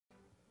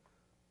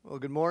Well,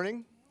 good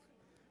morning.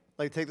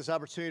 I'd like to take this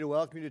opportunity to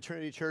welcome you to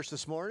Trinity Church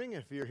this morning.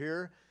 If you're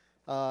here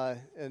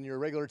and you're a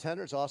regular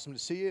attender, it's awesome to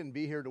see you and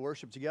be here to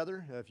worship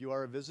together. If you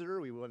are a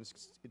visitor, we want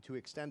to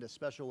extend a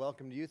special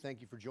welcome to you. Thank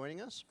you for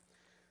joining us.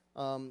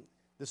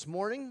 This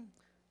morning,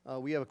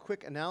 we have a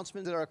quick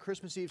announcement that our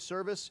Christmas Eve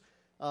service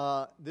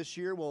this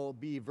year will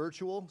be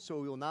virtual, so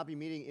we will not be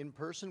meeting in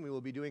person. We will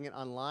be doing it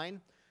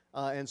online.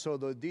 And so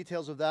the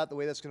details of that, the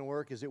way that's going to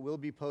work is it will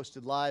be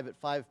posted live at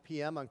 5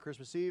 p.m. on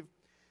Christmas Eve.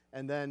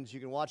 And then you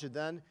can watch it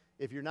then.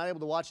 If you're not able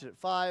to watch it at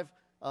 5,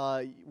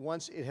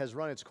 once it has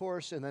run its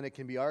course and then it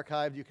can be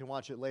archived, you can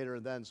watch it later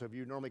and then. So if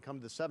you normally come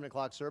to the 7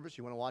 o'clock service,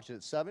 you want to watch it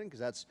at 7 because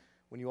that's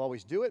when you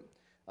always do it.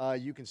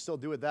 You can still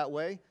do it that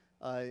way.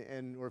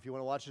 Or if you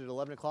want to watch it at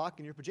 11 o'clock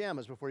in your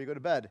pajamas before you go to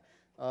bed,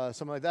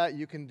 something like that,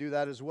 you can do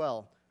that as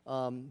well.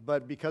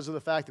 But because of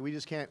the fact that we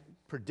just can't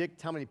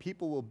predict how many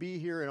people will be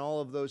here and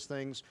all of those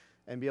things,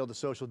 and be able to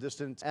social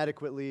distance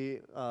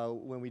adequately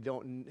when we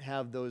don't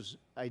have those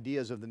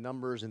ideas of the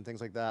numbers and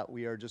things like that,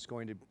 we are just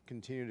going to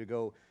continue to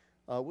go,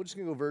 we're just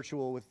going to go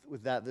virtual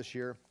with that this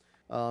year.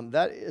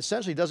 That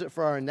essentially does it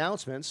for our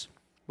announcements,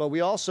 but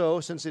we also,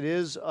 since it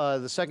is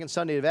the second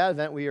Sunday of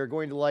Advent, we are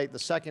going to light the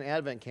second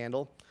Advent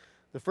candle.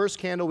 The first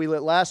candle we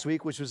lit last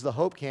week, which was the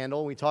Hope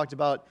Candle. We talked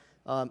about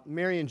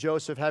Mary and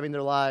Joseph having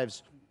their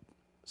lives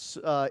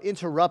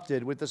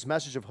interrupted with this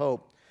message of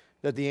hope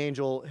that the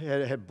angel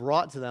had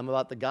brought to them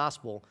about the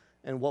gospel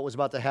and what was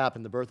about to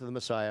happen, the birth of the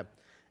Messiah.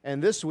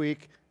 And this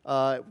week,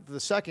 the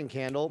second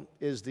candle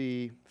is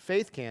the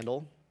faith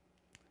candle.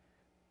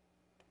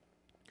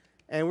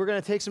 And we're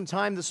going to take some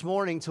time this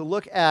morning to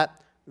look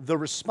at the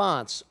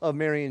response of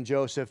Mary and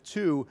Joseph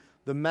to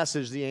the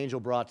message the angel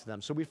brought to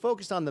them. So we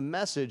focused on the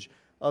message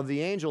of the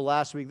angel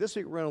last week. This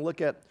week, we're going to look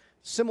at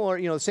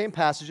similar, the same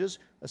passages,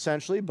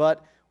 essentially,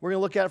 but we're going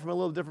to look at it from a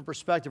little different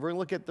perspective. We're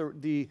going to look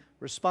at the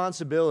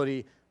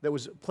responsibility that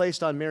was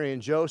placed on Mary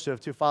and Joseph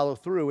to follow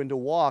through and to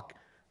walk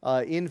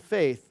in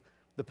faith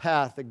the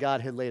path that God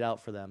had laid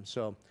out for them.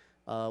 So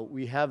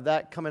we have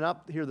that coming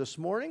up here this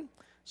morning.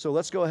 So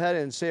let's go ahead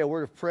and say a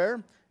word of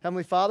prayer.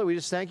 Heavenly Father, we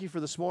just thank you for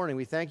this morning.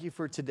 We thank you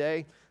for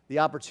today, the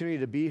opportunity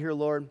to be here,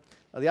 Lord,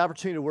 the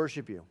opportunity to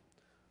worship you.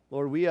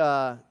 Lord,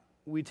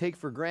 we take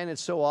for granted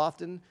so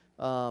often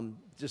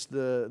just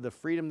the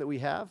freedom that we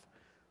have.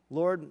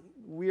 Lord,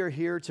 we are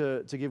here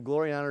to give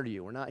glory and honor to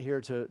you. We're not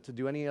here to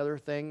do any other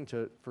thing,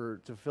 to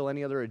fulfill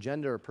any other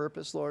agenda or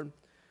purpose, Lord.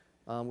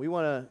 We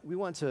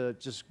want to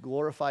just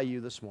glorify you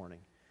this morning.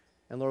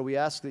 And Lord, we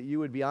ask that you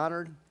would be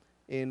honored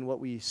in what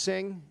we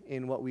sing,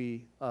 in what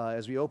we,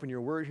 as we open your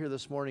word here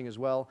this morning as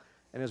well,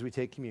 and as we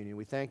take communion.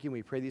 We thank you and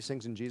we pray these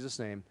things in Jesus'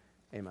 name.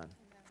 Amen.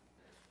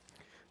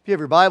 If you have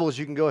your Bibles,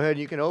 you can go ahead and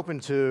you can open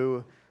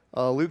to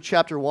Luke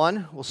chapter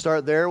 1. We'll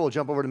start there. We'll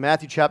jump over to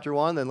Matthew chapter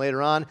 1. Then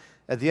later on,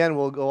 at the end,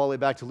 we'll go all the way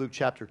back to Luke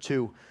chapter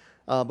 2.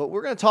 But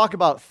we're going to talk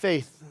about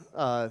faith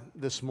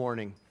this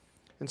morning.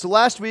 And so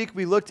last week,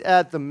 we looked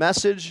at the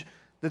message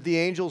that the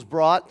angels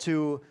brought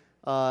to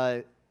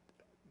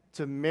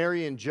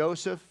Mary and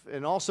Joseph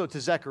and also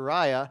to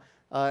Zechariah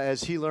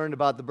as he learned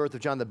about the birth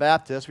of John the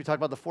Baptist. We talked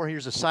about the 4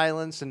 years of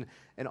silence and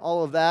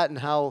all of that and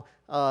how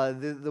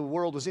the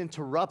world was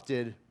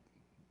interrupted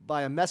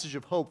by a message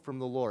of hope from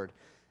the Lord.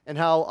 And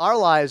how our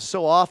lives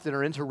so often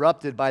are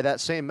interrupted by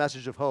that same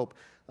message of hope,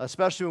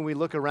 especially when we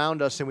look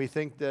around us and we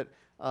think that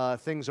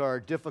things are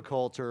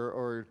difficult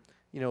or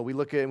we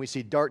look at and we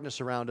see darkness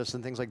around us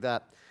and things like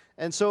that.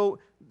 And so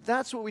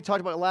that's what we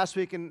talked about last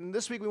week. And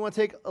this week we want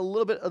to take a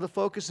little bit of the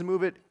focus and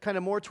move it kind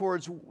of more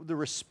towards the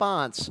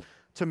response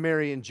to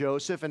Mary and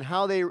Joseph and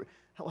how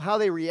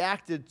they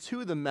reacted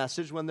to the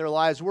message when their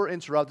lives were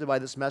interrupted by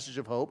this message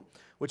of hope,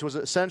 which was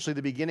essentially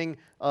the beginning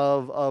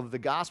of the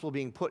gospel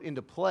being put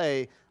into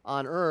play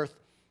on earth.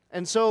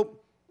 And so,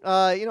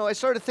 I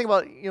started to think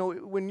about,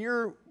 when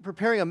you're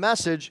preparing a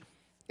message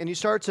and you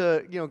start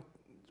to,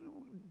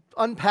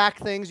 unpack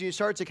things, and you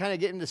start to kind of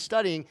get into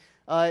studying,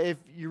 if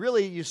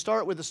you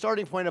start with the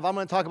starting point of, I'm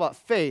going to talk about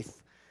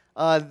faith,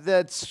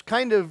 that's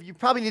kind of, you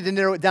probably need to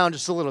narrow it down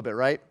just a little bit,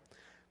 right?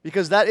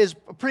 Because that is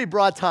a pretty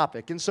broad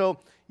topic. And so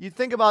you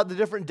think about the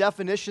different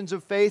definitions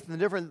of faith and the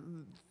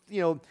different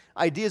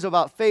ideas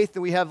about faith that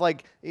we have,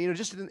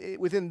 just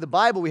within the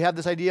Bible, we have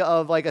this idea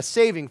of like a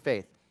saving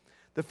faith.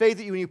 The faith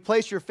that when you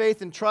place your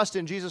faith and trust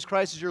in Jesus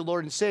Christ as your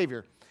Lord and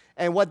Savior,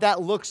 and what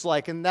that looks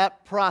like, and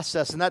that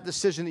process, and that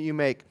decision that you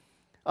make.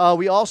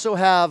 We also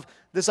have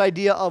this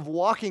idea of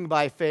walking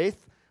by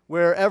faith,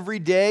 where every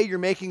day you're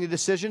making a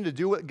decision to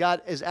do what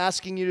God is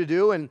asking you to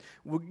do, and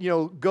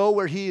go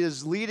where He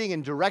is leading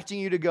and directing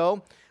you to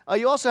go.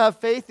 You also have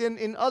faith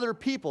in other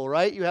people,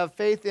 right? You have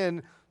faith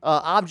in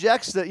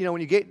objects that, when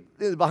you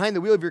get behind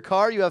the wheel of your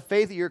car, you have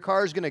faith that your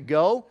car is going to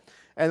go.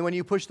 And when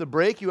you push the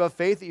brake, you have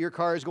faith that your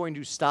car is going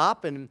to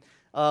stop. And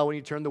when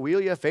you turn the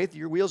wheel, you have faith that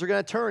your wheels are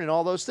going to turn and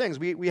all those things.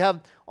 We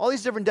have all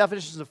these different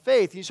definitions of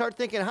faith. And you start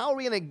thinking, how are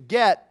we going to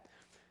get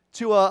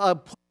to a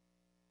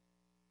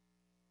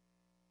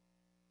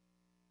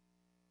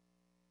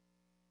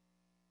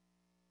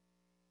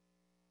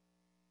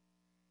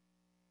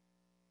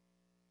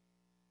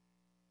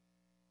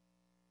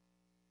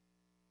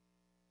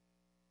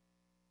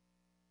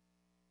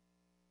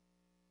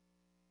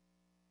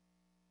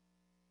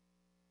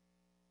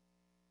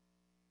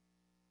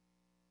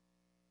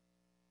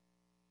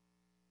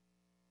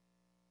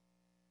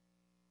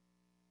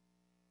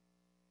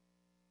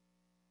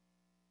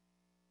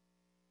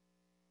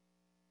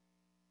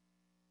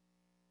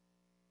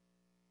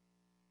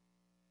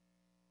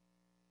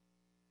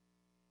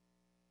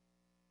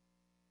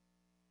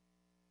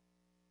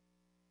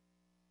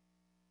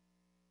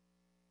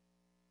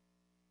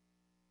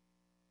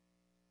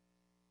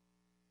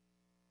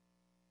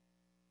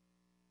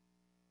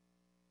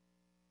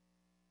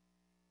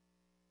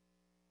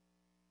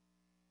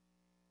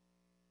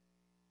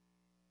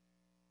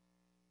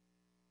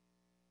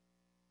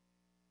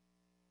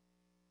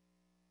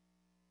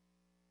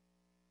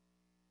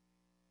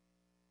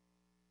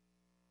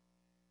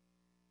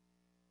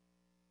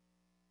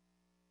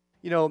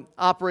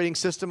operating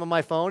system on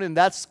my phone, and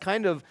that's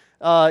kind of,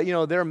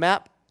 their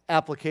map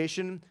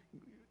application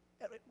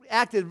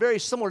acted very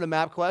similar to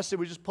MapQuest. It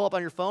would just pull up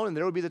on your phone, and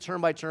there would be the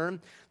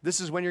turn-by-turn. This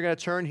is when you're going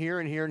to turn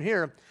here and here and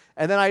here.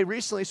 And then I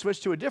recently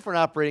switched to a different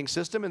operating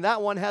system, and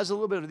that one has a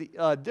little bit of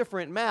the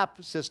different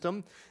map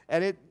system,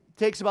 and it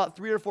takes about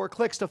 3 or 4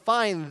 clicks to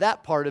find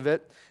that part of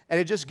it, and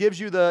it just gives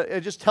you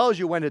it just tells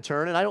you when to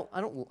turn. And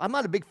I'm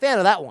not a big fan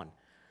of that one.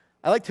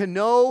 I like to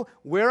know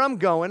where I'm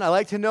going. I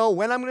like to know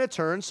when I'm going to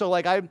turn. So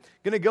like I'm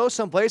going to go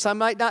someplace. I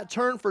might not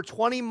turn for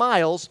 20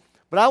 miles,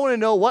 but I want to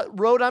know what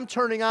road I'm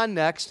turning on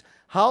next,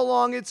 how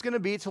long it's going to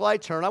be till I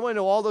turn. I want to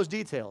know all those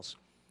details.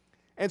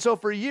 And so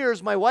for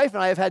years, my wife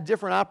and I have had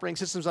different operating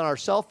systems on our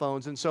cell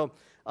phones. And so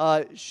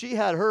she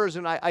had hers,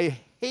 and I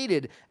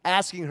hated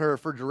asking her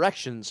for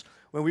directions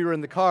when we were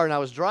in the car and I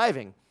was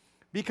driving,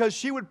 because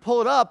she would pull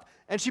it up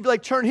and she'd be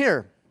like, turn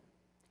here.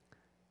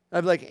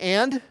 I'd be like,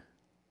 and?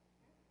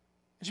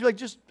 She'd be like,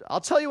 I'll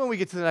tell you when we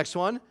get to the next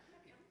one.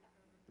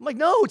 I'm like,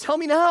 no, tell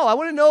me now. I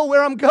want to know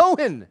where I'm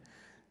going.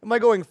 Am I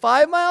going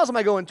 5 miles? Am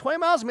I going 20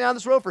 miles? Am I on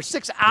this road for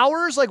 6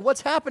 hours? Like,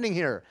 what's happening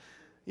here?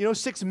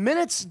 6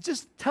 minutes?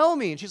 Just tell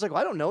me. And she's like,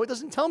 well, I don't know. It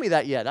doesn't tell me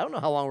that yet. I don't know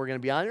how long we're going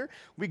to be on here.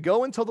 We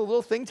go until the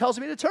little thing tells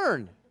me to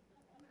turn. And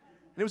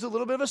it was a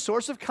little bit of a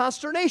source of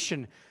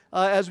consternation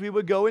as we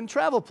would go and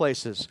travel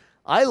places.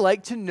 I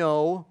like to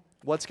know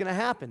what's going to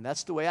happen.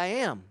 That's the way I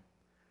am.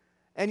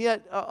 And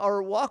yet,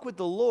 our walk with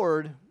the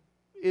Lord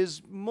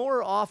is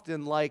more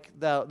often like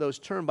those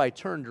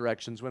turn-by-turn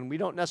directions, when we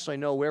don't necessarily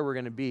know where we're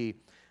going to be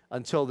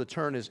until the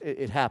turn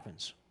it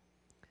happens.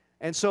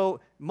 And so,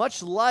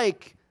 much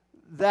like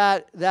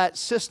that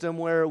system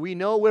where we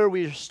know where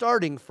we're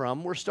starting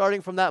from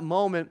that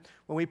moment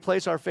when we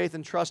place our faith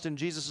and trust in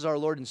Jesus as our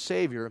Lord and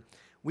Savior.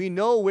 We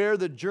know where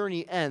the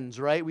journey ends,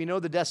 right? We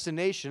know the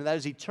destination, and that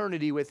is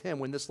eternity with Him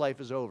when this life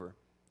is over.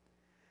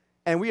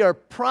 And we are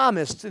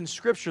promised in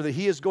Scripture that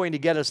He is going to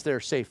get us there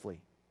safely.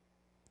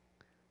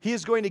 He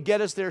is going to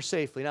get us there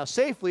safely. Now,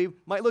 safely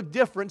might look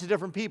different to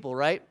different people,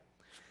 right?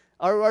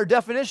 Our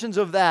definitions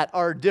of that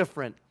are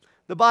different.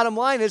 The bottom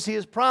line is He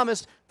has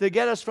promised to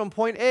get us from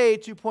point A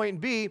to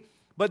point B,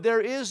 but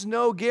there is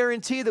no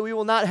guarantee that we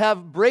will not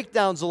have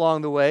breakdowns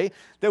along the way,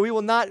 that we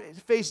will not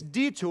face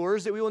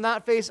detours, that we will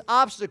not face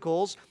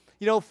obstacles,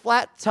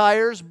 flat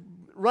tires,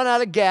 run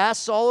out of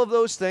gas, all of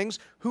those things.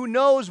 Who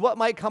knows what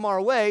might come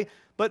our way?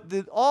 But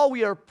all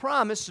we are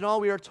promised and all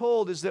we are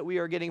told is that we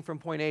are getting from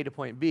point A to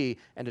point B,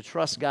 and to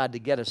trust God to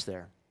get us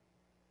there.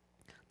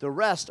 The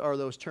rest are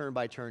those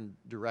turn-by-turn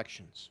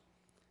directions.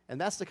 And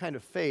that's the kind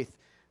of faith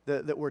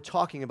that we're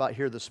talking about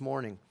here this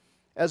morning.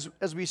 As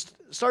we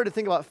started to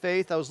think about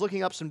faith, I was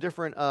looking up some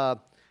different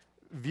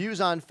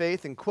views on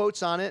faith and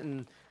quotes on it,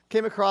 and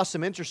came across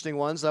some interesting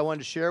ones that I wanted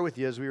to share with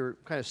you as we were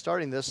kind of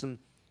starting this. And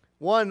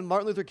one,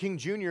 Martin Luther King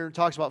Jr.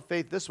 talks about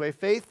faith this way: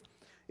 faith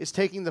is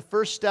taking the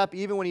first step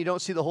even when you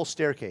don't see the whole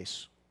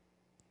staircase.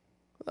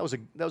 That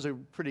was a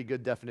pretty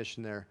good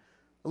definition there.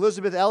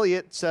 Elizabeth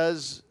Elliot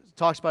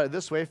talks about it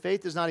this way: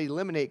 faith does not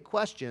eliminate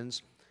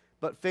questions,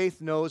 but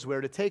faith knows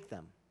where to take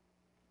them.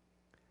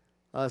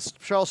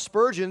 Charles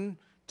Spurgeon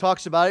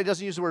talks about it. He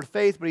doesn't use the word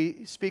faith, but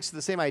he speaks to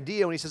the same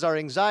idea when he says our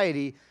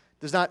anxiety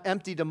does not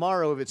empty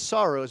tomorrow of its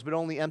sorrows, but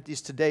only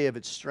empties today of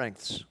its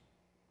strengths.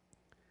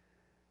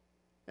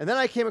 And then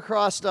I came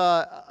across,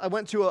 I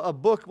went to a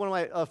book,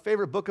 a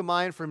favorite book of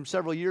mine from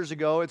several years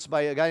ago. It's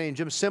by a guy named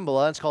Jim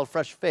Cymbala. It's called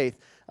Fresh Faith.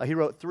 He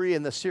wrote 3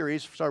 in the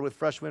series. Started with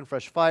Fresh Wind,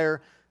 Fresh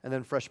Fire, and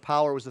then Fresh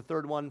Power was the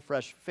third one.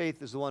 Fresh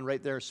Faith is the one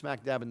right there,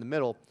 smack dab in the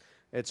middle.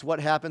 It's what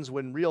happens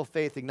when real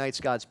faith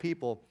ignites God's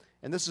people.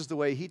 And this is the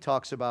way he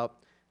talks about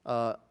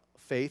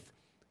faith.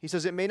 He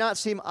says, it may not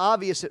seem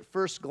obvious at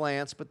first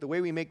glance, but the way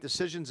we make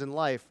decisions in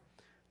life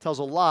tells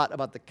a lot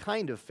about the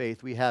kind of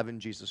faith we have in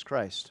Jesus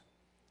Christ.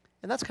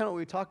 And that's kind of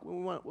what we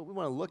want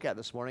to look at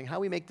this morning, how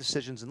we make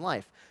decisions in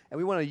life. And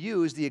we want to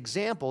use the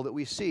example that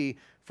we see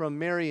from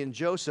Mary and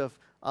Joseph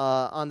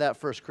on that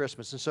first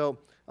Christmas. And so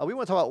we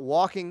want to talk about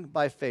walking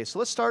by faith. So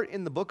let's start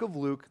in the book of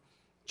Luke,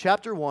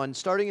 chapter 1,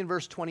 starting in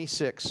verse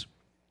 26.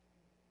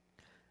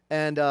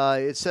 And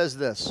it says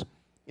this: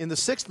 in the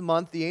 6th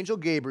month, the angel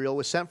Gabriel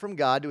was sent from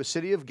God to a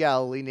city of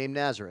Galilee named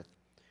Nazareth,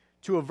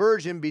 to a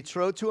virgin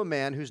betrothed to a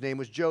man whose name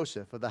was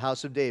Joseph, of the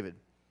house of David.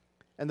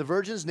 And the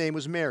virgin's name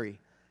was Mary.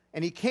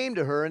 And he came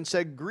to her and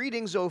said,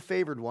 greetings, O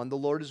favored one, the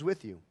Lord is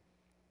with you.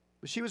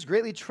 But she was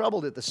greatly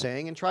troubled at the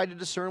saying, and tried to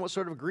discern what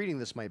sort of greeting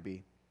this might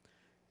be.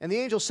 And the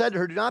angel said to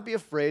her, do not be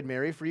afraid,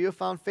 Mary, for you have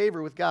found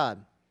favor with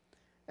God.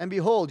 And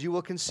behold, you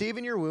will conceive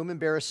in your womb and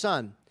bear a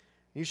son,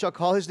 and you shall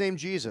call his name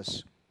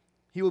Jesus.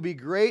 He will be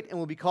great and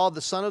will be called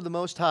the Son of the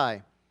Most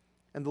High.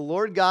 And the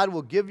Lord God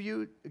will give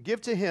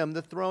to him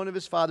the throne of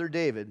his father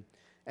David,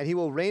 and he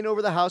will reign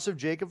over the house of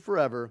Jacob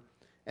forever,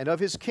 and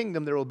of his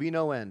kingdom there will be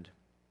no end.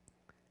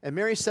 And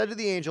Mary said to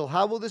the angel,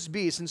 how will this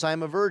be, since I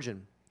am a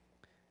virgin?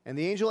 And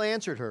the angel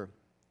answered her,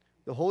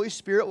 the Holy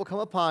Spirit will come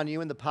upon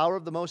you, and the power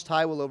of the Most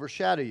High will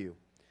overshadow you.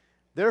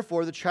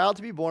 Therefore the child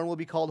to be born will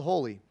be called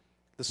Holy,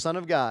 the Son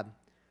of God.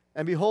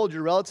 And behold,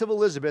 your relative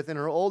Elizabeth in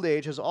her old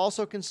age has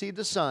also conceived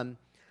a son,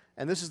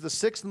 and this is the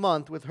 6th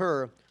month with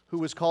her who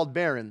was called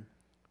barren,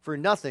 for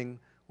nothing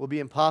will be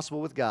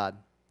impossible with God.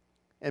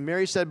 And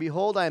Mary said,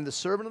 Behold, I am the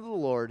servant of the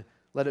Lord.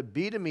 Let it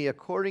be to me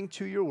according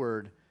to your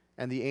word.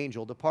 And the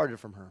angel departed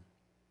from her.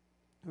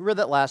 We read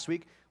that last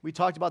week. We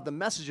talked about the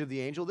message of the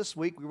angel. This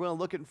week, we're going to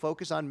look at and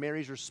focus on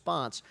Mary's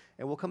response.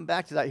 And we'll come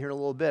back to that here in a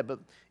little bit. But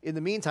in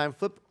the meantime,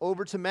 flip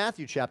over to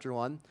Matthew chapter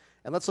 1,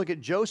 and let's look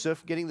at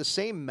Joseph getting the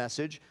same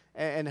message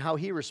and how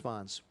he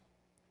responds.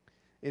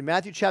 In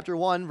Matthew chapter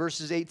 1,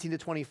 verses 18 to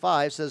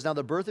 25, says, Now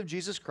the birth of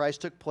Jesus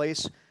Christ took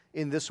place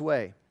in this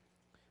way.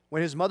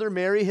 When his mother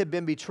Mary had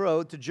been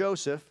betrothed to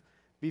Joseph,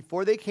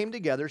 before they came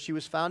together, she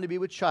was found to be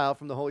with child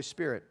from the Holy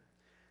Spirit.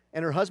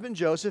 And her husband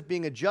Joseph,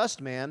 being a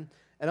just man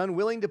and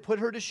unwilling to put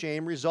her to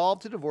shame,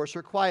 resolved to divorce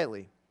her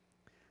quietly.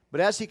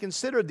 But as he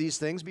considered these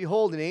things,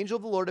 behold, an angel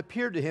of the Lord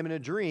appeared to him in a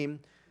dream,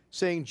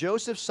 saying,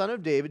 Joseph, son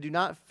of David, do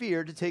not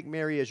fear to take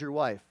Mary as your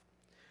wife.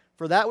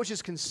 For that which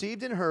is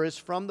conceived in her is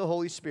from the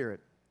Holy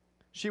Spirit.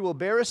 She will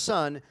bear a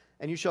son,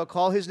 and you shall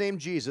call his name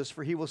Jesus,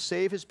 for he will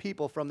save his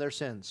people from their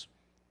sins.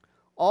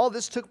 All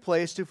this took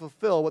place to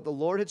fulfill what the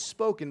Lord had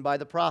spoken by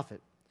the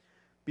prophet.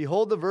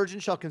 Behold, the virgin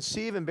shall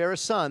conceive and bear a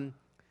son,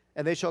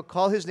 and they shall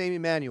call his name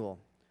Emmanuel,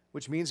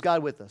 which means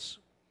God with us.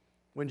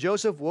 When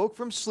Joseph woke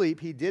from sleep,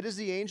 he did as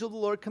the angel of the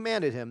Lord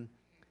commanded him.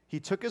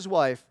 He took his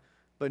wife,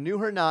 but knew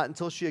her not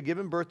until she had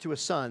given birth to a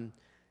son,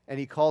 and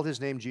he called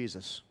his name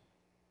Jesus.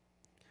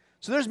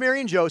 So there's Mary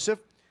and Joseph.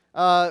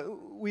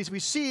 We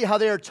see how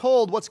they are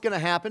told what's going to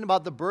happen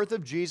about the birth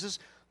of Jesus,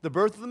 the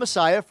birth of the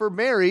Messiah. For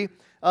Mary,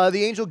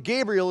 the angel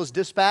Gabriel is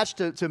dispatched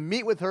to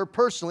meet with her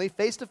personally,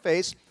 face to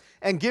face,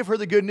 and give her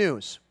the good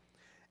news.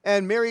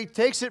 And Mary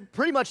takes it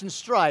pretty much in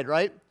stride,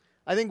 right?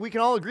 I think we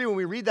can all agree when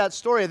we read that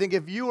story. I think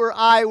if you or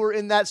I were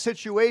in that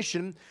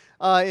situation,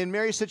 in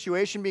Mary's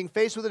situation, being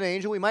faced with an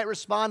angel, we might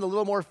respond a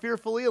little more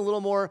fearfully, a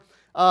little more,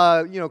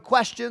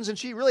 questions. And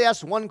she really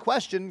asks one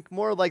question,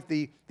 more like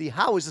the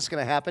how is this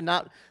going to happen,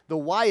 not the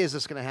why is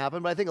this going to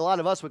happen. But I think a lot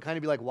of us would kind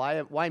of be like,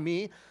 why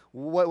me?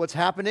 What's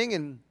happening?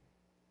 And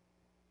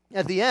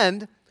at the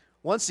end,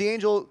 once the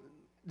angel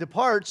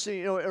departs,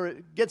 or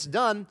it gets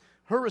done,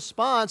 her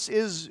response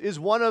is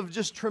one of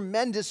just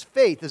tremendous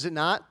faith, is it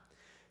not?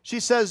 She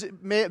says,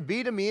 May it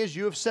be to me as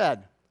you have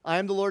said. I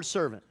am the Lord's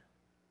servant.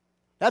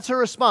 That's her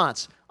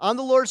response. I'm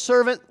the Lord's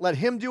servant. Let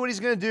him do what he's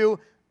going to do.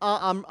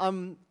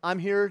 I'm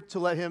here to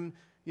let him,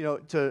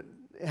 to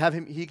have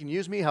him, he can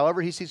use me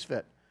however he sees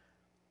fit.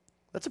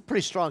 That's a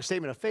pretty strong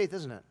statement of faith,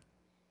 isn't it?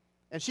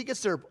 And she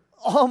gets there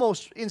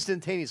almost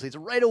instantaneously. It's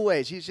right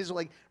away. She's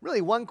like,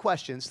 really one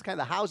question. It's kind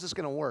of how's this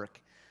going to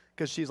work?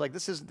 Because she's like,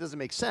 doesn't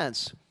make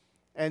sense.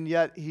 And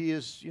yet he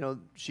is,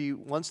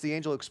 once the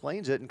angel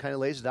explains it and kind of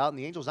lays it out, and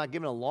the angel's not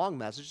giving a long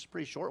message, it's a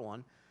pretty short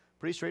one,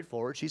 pretty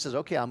straightforward. She says,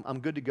 okay, I'm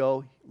good to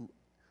go.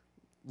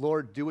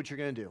 Lord, do what you're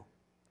going to do.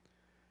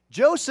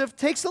 Joseph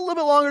takes a little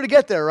bit longer to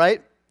get there,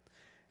 right?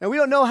 And we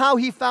don't know how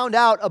he found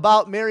out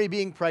about Mary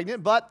being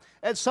pregnant, but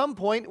at some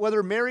point,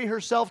 whether Mary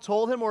herself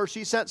told him or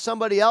she sent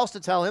somebody else to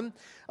tell him,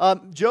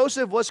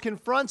 Joseph was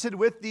confronted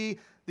with the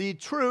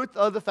truth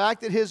of the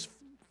fact that his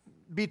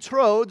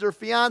betrothed or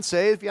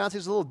fiance is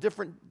a little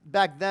different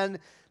back then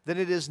than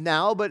it is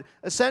now, but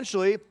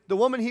essentially the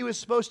woman he was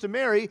supposed to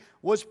marry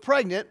was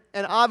pregnant,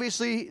 and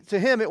obviously to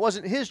him it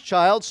wasn't his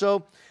child,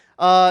 so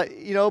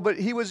but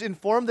he was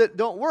informed that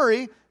don't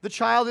worry, the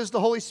child is the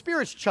Holy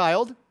Spirit's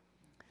child,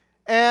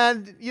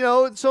 and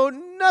so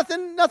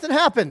nothing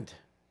happened.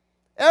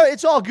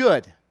 It's all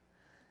good.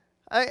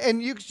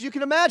 And you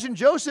can imagine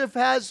Joseph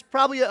has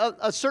probably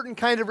a certain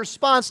kind of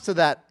response to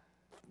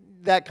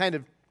that kind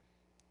of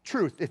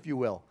truth, if you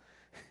will.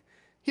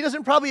 He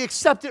doesn't probably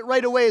accept it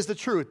right away as the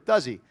truth,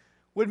 does he?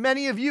 Would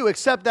many of you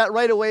accept that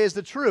right away as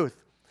the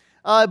truth?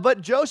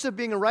 But Joseph,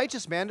 being a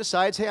righteous man,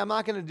 decides, hey, I'm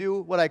not going to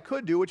do what I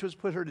could do, which was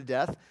put her to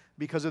death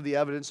because of the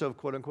evidence of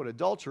quote-unquote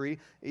adultery,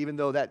 even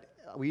though that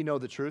we know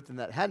the truth and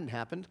that hadn't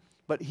happened.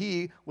 But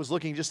he was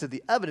looking just at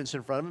the evidence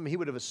in front of him. He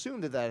would have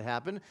assumed that had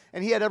happened,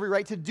 and he had every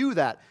right to do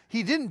that.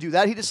 He didn't do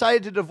that. He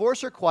decided to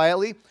divorce her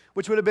quietly,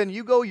 which would have been,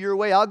 you go your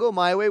way, I'll go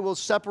my way, we'll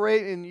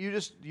separate, and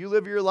you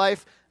live your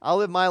life, I'll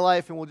live my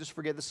life, and we'll just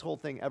forget this whole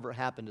thing ever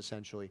happened,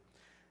 essentially.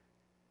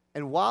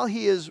 And while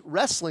he is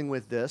wrestling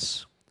with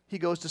this, he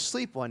goes to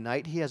sleep one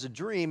night. He has a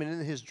dream, and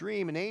in his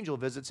dream, an angel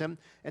visits him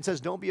and says,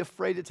 don't be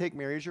afraid to take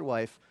Mary as your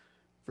wife,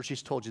 for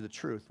she's told you the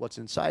truth. What's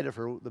inside of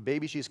her, the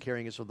baby she's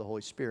carrying, is of the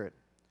Holy Spirit.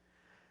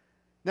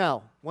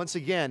 Now, once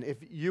again, if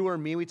you or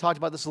me, we talked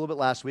about this a little bit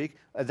last week,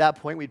 at that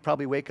point we'd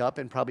probably wake up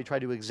and probably try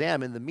to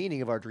examine the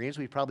meaning of our dreams.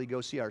 We'd probably go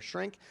see our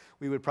shrink.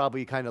 We would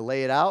probably kind of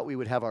lay it out. We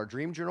would have our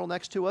dream journal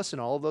next to us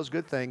and all of those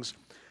good things,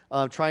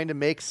 trying to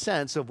make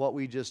sense of what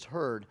we just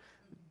heard.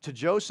 To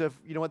Joseph,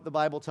 you know what the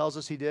Bible tells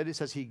us he did? It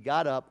says he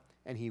got up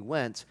and he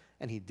went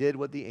and he did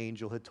what the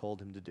angel had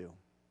told him to do.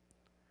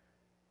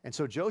 And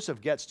so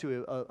Joseph gets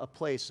to a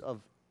place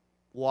of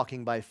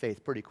walking by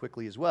faith pretty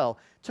quickly as well.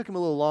 It took him a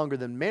little longer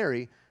than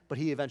Mary, but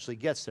he eventually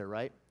gets there,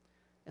 right?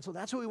 And so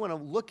that's what we want to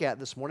look at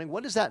this morning.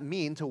 What does that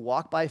mean to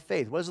walk by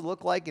faith? What does it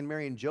look like in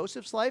Mary and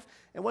Joseph's life?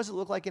 And what does it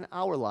look like in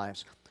our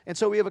lives? And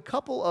so we have a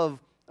couple of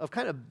of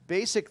kind of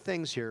basic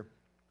things here,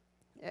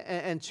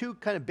 and two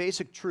kind of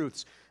basic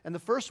truths. And the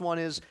first one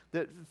is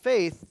that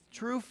faith,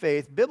 true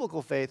faith,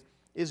 biblical faith,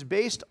 is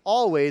based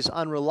always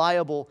on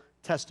reliable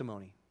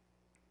testimony.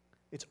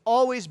 It's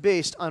always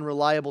based on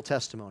reliable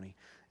testimony.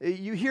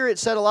 You hear it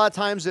said a lot of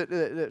times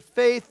that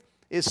faith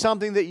is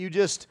something that you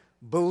just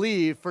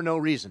believe for no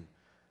reason.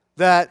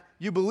 That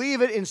you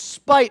believe it in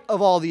spite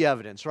of all the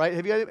evidence, right?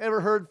 Have you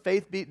ever heard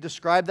faith be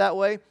described that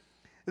way?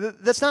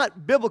 That's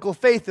not biblical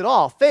faith at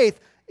all. Faith,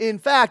 in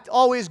fact,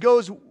 always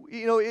goes,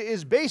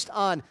 is based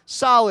on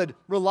solid,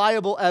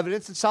 reliable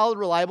evidence and solid,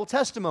 reliable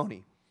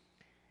testimony.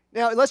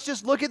 Now, let's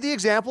just look at the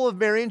example of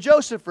Mary and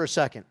Joseph for a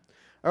second.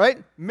 All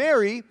right?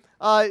 Mary,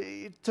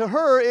 to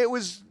her, it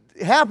was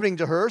happening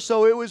to her,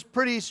 so it was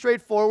pretty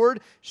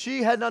straightforward.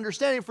 She had an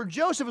understanding. For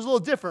Joseph, it was a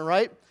little different,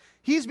 right?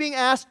 He's being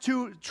asked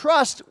to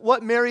trust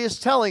what Mary is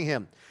telling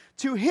him.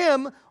 To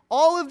him,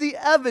 all of the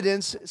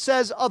evidence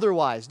says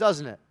otherwise,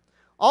 doesn't it?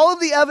 All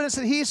of the evidence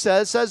that he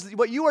says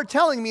what you are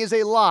telling me is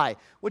a lie.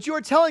 What you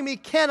are telling me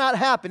cannot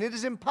happen. It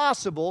is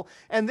impossible,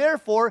 and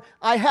therefore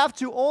I have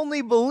to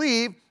only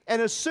believe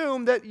and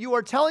assume that you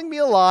are telling me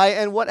a lie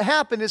and what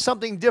happened is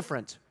something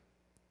different.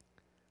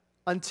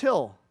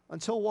 Until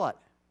what?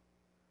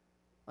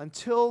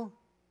 Until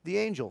the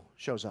angel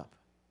shows up.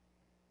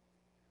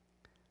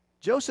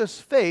 Joseph's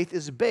faith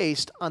is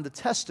based on the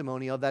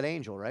testimony of that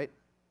angel, right?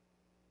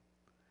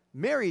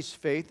 Mary's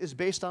faith is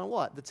based on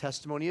what? The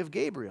testimony of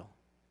Gabriel.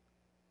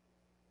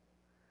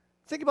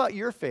 Think about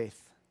your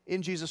faith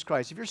in Jesus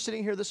Christ. If you're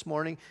sitting here this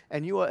morning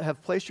and you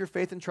have placed your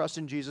faith and trust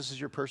in Jesus as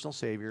your personal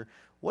Savior,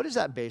 what is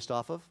that based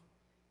off of?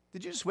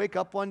 Did you just wake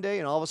up one day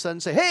and all of a sudden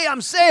say, hey,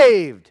 I'm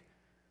saved?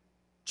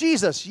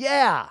 Jesus,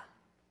 yeah.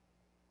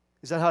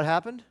 Is that how it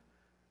happened?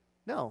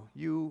 No,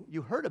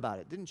 you heard about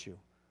it, didn't you?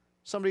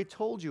 Somebody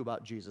told you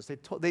about Jesus. They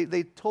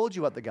told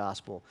you about the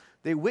gospel.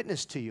 They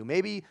witnessed to you.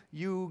 Maybe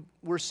you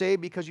were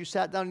saved because you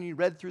sat down and you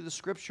read through the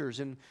scriptures,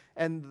 and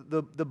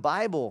the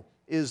Bible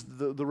is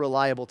the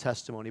reliable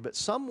testimony. But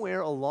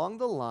somewhere along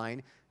the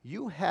line,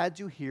 you had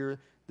to hear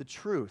the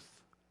truth,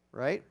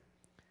 right?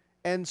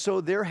 And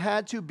so there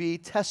had to be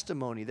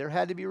testimony. There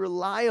had to be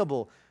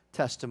reliable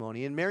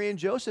testimony. In Mary and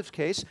Joseph's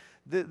case,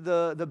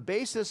 the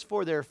basis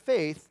for their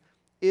faith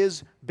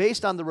is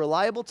based on the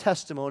reliable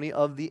testimony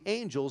of the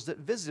angels that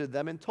visited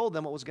them and told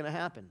them what was going to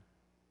happen.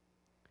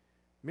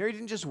 Mary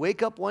didn't just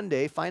wake up one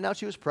day, find out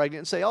she was pregnant,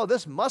 and say, oh,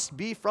 this must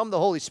be from the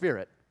Holy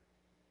Spirit,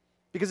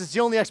 because it's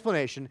the only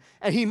explanation,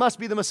 and he must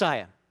be the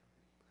Messiah.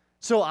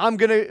 So I'm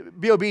going to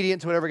be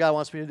obedient to whatever God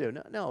wants me to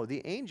do. No,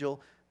 the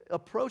angel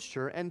approached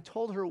her and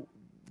told her,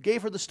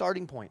 gave her the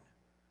starting point,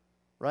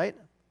 right?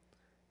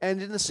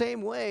 And in the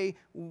same way,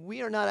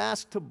 we are not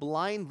asked to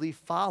blindly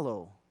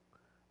follow.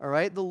 All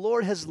right? The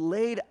Lord has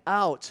laid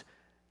out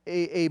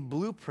a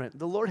blueprint.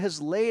 The Lord has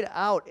laid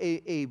out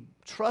a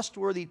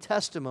trustworthy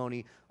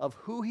testimony of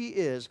who he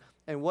is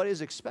and what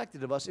is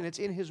expected of us, and it's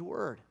in his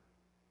word.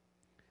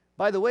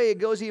 By the way, it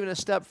goes even a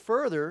step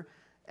further,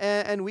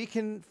 and we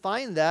can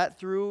find that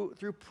through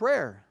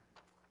prayer.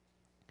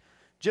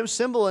 Jim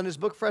Cymbal, in his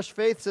book Fresh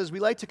Faith, says,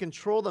 we like to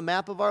control the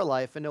map of our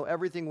life and know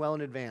everything well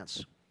in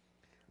advance.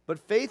 But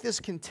faith is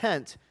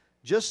content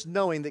just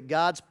knowing that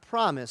God's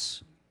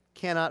promise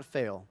cannot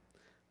fail.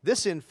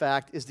 This, in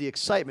fact, is the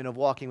excitement of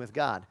walking with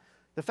God.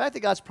 The fact that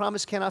God's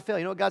promise cannot fail.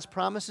 You know what God's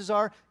promises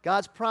are?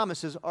 God's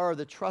promises are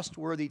the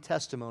trustworthy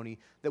testimony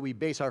that we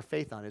base our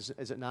faith on, is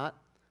it not?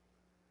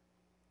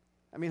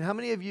 I mean, how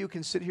many of you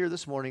can sit here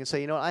this morning and say,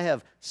 you know what, I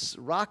have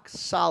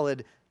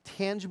rock-solid,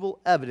 tangible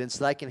evidence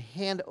that I can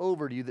hand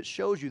over to you that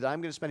shows you that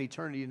I'm going to spend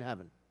eternity in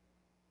heaven?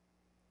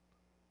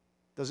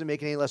 Doesn't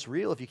make it any less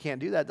real if you can't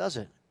do that, does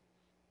it?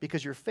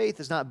 Because your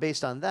faith is not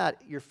based on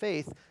that. Your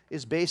faith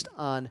is based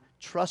on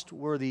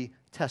trustworthy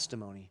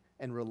testimony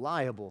and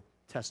reliable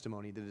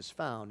testimony that is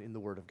found in the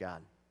Word of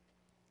God.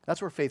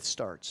 That's where faith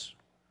starts.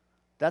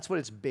 That's what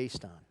it's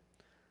based on.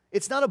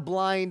 It's not a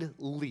blind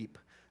leap.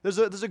 There's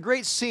a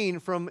great scene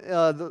from,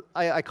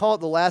 I call it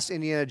the last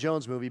Indiana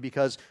Jones movie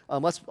because,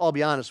 let's all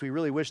be honest, we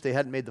really wish they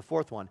hadn't made the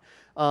fourth one.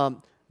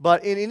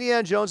 But in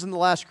Indiana Jones and the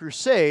Last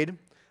Crusade,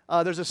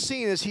 there's a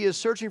scene as he is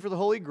searching for the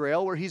Holy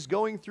Grail where he's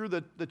going through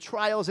the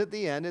trials at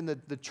the end and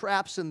the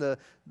traps and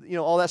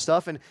all that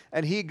stuff.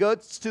 And he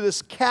goes to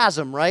this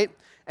chasm, right?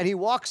 And he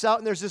walks out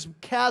and there's this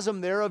chasm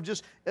there of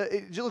just,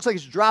 it looks like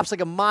it drops like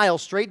a mile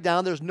straight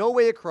down. There's no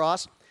way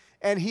across.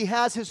 And he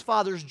has his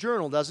father's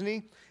journal, doesn't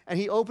he? And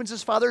he opens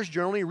his father's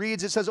journal. He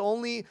reads, it says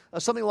only,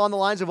 something along the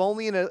lines of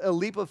only in a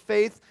leap of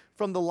faith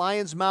from the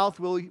lion's mouth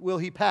will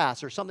he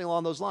pass, or something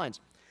along those lines.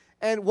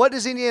 And what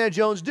does Indiana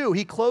Jones do?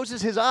 He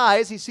closes his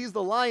eyes. He sees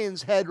the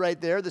lion's head right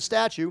there, the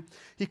statue.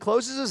 He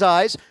closes his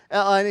eyes,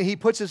 and he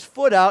puts his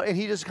foot out, and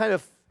he just kind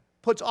of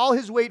puts all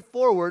his weight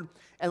forward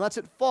and lets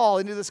it fall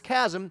into this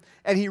chasm,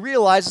 and he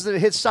realizes that it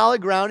hits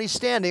solid ground. He's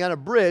standing on a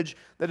bridge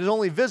that is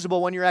only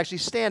visible when you're actually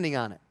standing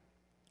on it.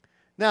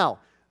 Now,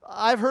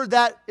 I've heard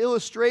that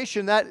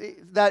illustration,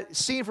 that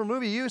scene from a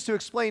movie used to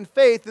explain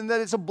faith, and that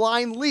it's a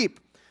blind leap.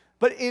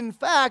 But in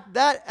fact,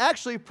 that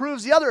actually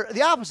proves the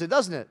opposite,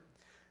 doesn't it?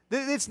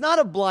 It's not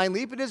a blind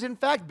leap. It is, in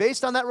fact,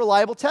 based on that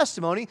reliable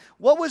testimony.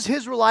 What was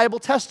his reliable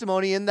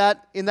testimony in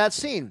that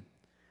scene?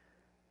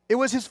 It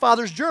was his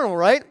father's journal,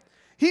 right?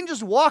 He didn't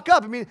just walk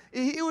up. I mean,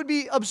 it would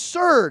be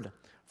absurd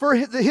for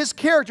his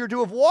character to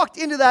have walked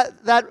into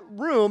that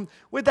room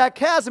with that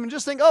chasm and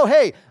just think, oh,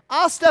 hey,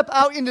 I'll step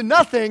out into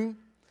nothing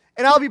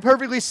and I'll be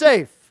perfectly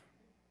safe.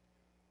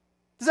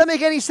 Does that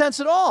make any sense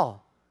at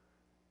all?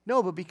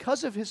 No, but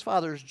because of his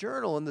father's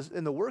journal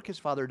and the work his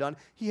father had done,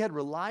 he had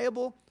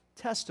reliable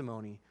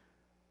testimony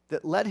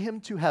that led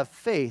him to have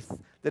faith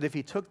that if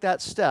he took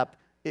that step,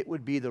 it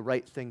would be the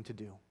right thing to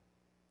do.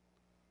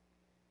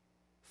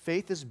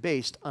 Faith is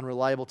based on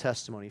reliable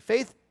testimony.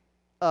 Faith,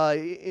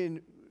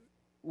 in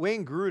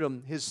Wayne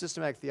Grudem, his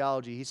systematic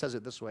theology, he says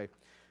it this way: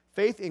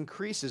 faith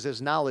increases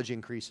as knowledge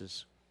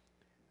increases.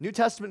 New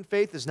Testament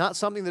faith is not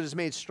something that is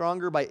made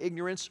stronger by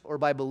ignorance or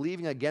by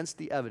believing against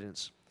the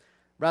evidence.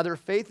 Rather,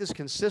 faith is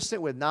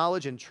consistent with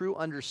knowledge and true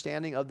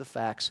understanding of the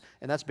facts,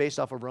 and that's based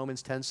off of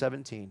Romans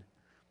 10:17,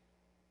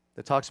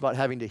 that talks about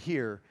having to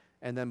hear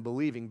and then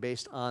believing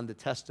based on the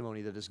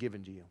testimony that is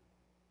given to you.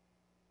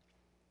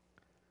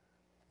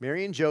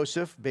 Mary and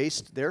Joseph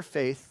based their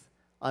faith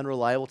on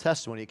reliable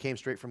testimony. It came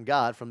straight from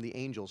God, from the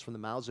angels, from the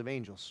mouths of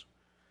angels.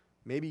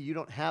 Maybe you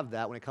don't have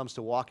that when it comes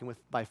to walking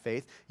by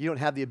faith. You don't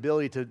have the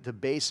ability to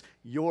base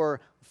your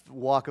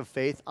walk of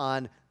faith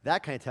on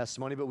that kind of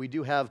testimony, but we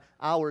do have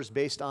ours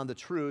based on the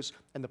truths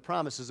and the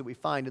promises that we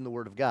find in the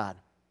Word of God.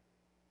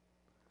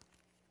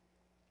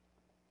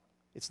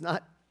 It's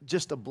not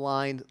just a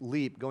blind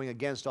leap going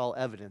against all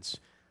evidence.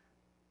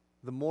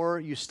 The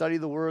more you study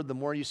the Word, the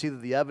more you see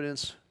that the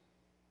evidence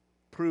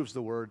proves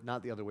the Word,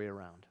 not the other way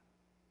around.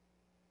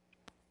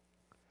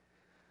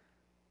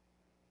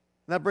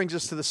 And that brings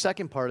us to the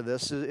second part of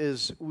this,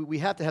 is we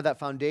have to have that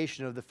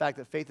foundation of the fact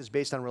that faith is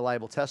based on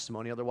reliable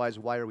testimony. Otherwise,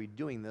 why are we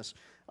doing this?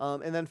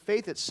 And then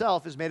faith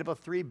itself is made up of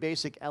three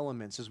basic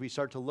elements as we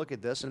start to look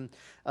at this. And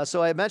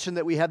so I mentioned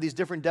that we have these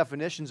different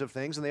definitions of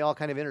things, and they all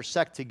kind of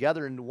intersect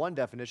together into one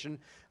definition.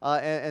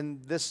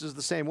 And this is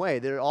the same way.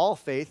 They're all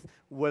faith,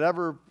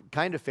 whatever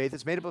kind of faith.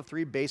 It's made up of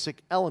three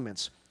basic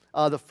elements.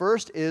 The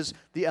first is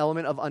the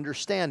element of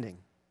understanding.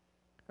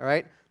 All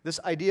right? This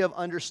idea of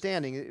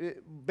understanding.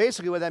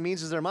 Basically what that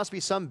means is there must be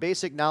some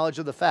basic knowledge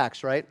of the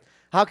facts, right?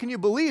 How can you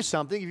believe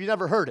something if you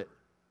never heard it?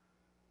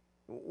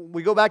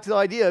 We go back to the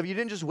idea of you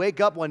didn't just wake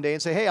up one day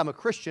and say, hey, I'm a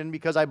Christian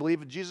because I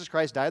believe that Jesus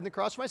Christ died on the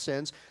cross for my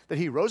sins, that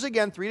he rose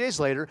again 3 days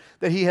later,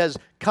 that he has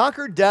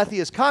conquered death, he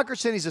has conquered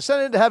sin, he's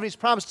ascended into heaven, he's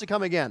promised to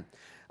come again.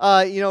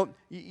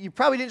 You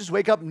probably didn't just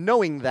wake up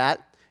knowing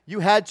that. You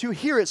had to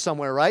hear it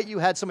somewhere, right? You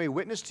had somebody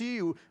witness to you.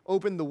 You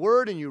opened the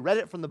Word and you read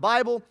it from the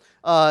Bible.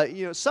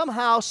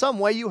 Somehow, some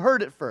way, you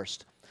heard it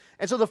first.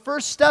 And so the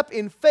first step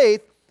in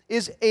faith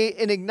is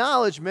an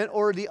acknowledgement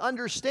or the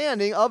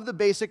understanding of the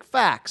basic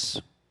facts.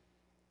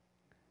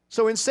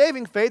 So in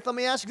saving faith, let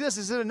me ask you this.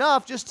 Is it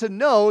enough just to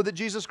know that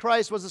Jesus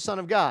Christ was the Son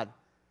of God?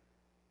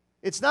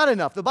 It's not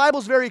enough. The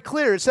Bible's very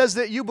clear. It says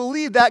that you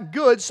believe that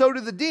good, so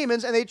do the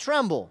demons, and they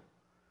tremble.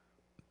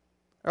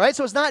 All right,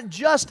 so it's not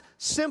just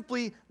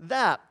simply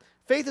that.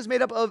 Faith is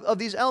made up of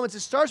these elements.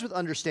 It starts with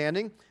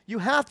understanding. You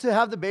have to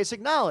have the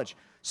basic knowledge.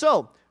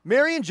 So,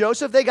 Mary and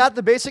Joseph, they got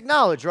the basic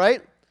knowledge,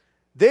 right?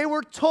 They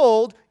were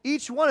told,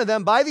 each one of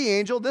them, by the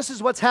angel, this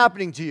is what's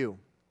happening to you.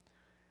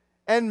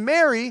 And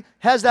Mary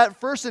has that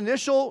first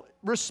initial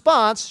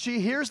response. She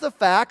hears the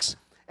facts,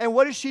 and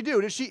what does she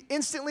do? Does she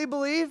instantly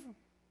believe?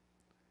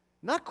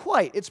 Not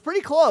quite. It's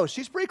pretty close.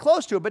 She's pretty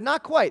close to it, but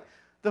not quite.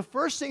 The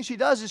first thing she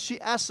does is she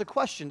asks a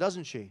question,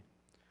 doesn't she?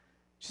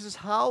 She says,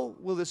 how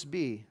will this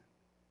be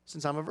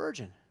since I'm a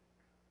virgin?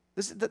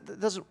 That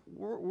doesn't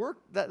work.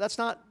 That's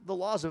not the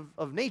laws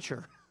of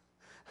nature.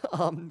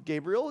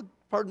 Gabriel,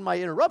 pardon my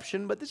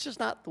interruption, but that's just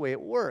not the way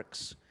it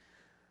works.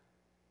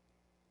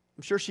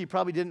 I'm sure she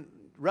probably didn't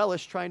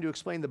relish trying to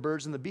explain the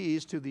birds and the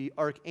bees to the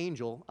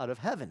archangel out of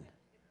heaven.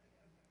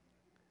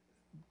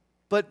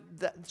 But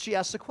she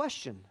asks a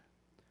question.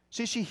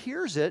 See, she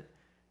hears it.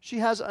 She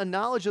has a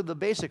knowledge of the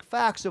basic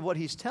facts of what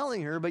he's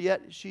telling her, but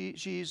yet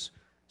she's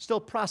still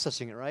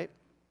processing it, right?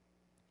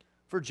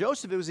 For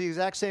Joseph, it was the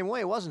exact same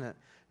way, wasn't it?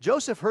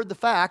 Joseph heard the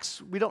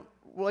facts. We don't,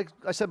 like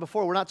I said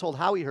before, we're not told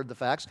how he heard the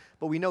facts,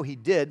 but we know he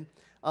did.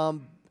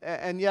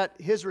 And yet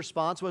his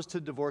response was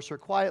to divorce her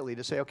quietly,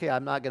 to say, okay,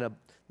 I'm not going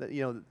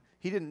to,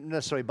 he didn't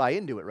necessarily buy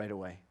into it right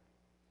away.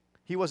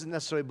 He wasn't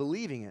necessarily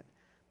believing it.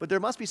 But there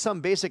must be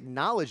some basic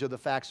knowledge of the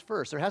facts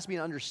first. There has to be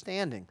an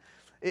understanding.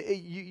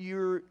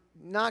 You're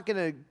not going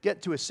to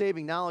get to a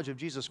saving knowledge of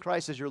Jesus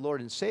Christ as your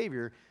Lord and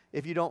Savior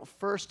if you don't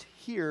first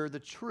hear the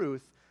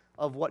truth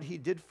of what he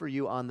did for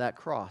you on that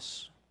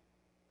cross.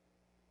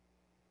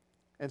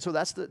 And so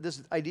that's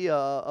this idea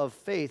of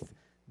faith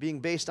being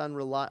based on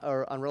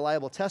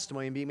reliable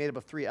testimony and being made up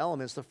of three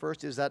elements. The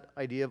first is that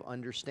idea of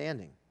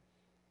understanding.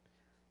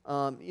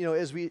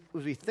 As we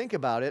think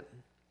about it,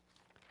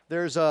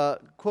 there's a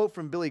quote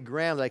from Billy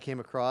Graham that I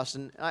came across,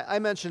 and I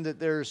mentioned that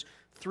there's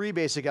three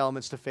basic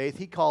elements to faith.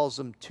 He calls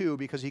them two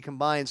because he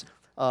combines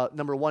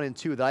number 1 and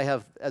 2 that I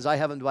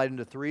have them divided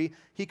into 3.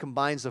 He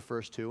combines the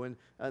first two, and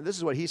this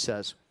is what he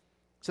says.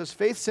 It says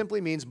faith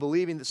simply means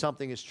believing that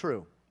something is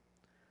true,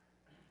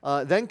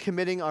 then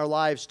committing our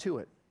lives to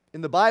it.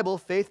 In the Bible,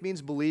 faith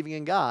means believing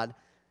in God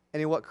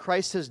and in what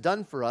Christ has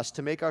done for us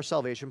to make our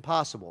salvation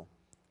possible,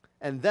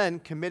 and then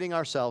committing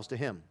ourselves to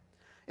Him.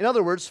 In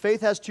other words,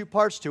 faith has two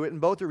parts to it, and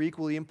both are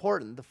equally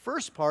important. The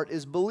first part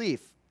is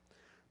belief.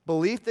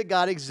 Belief that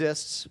God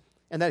exists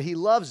and that He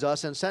loves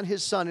us and sent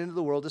His Son into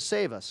the world to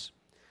save us.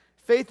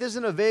 Faith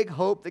isn't a vague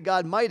hope that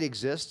God might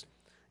exist.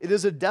 It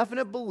is a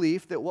definite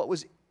belief that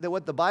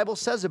what the Bible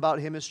says about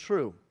Him is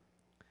true.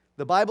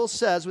 The Bible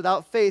says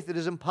without faith it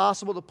is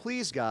impossible to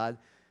please God,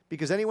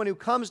 because anyone who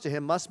comes to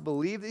Him must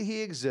believe that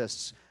He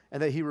exists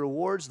and that He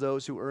rewards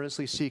those who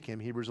earnestly seek Him,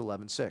 Hebrews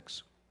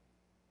 11:6.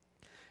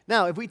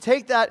 Now, if we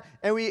take that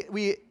and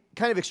we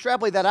kind of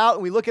extrapolate that out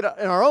and we look at it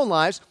in our own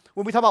lives,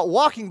 when we talk about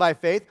walking by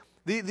faith,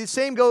 the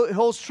same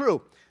holds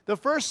true. The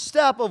first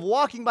step of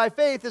walking by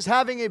faith is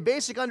having a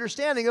basic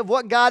understanding of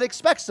what God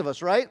expects of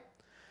us, right?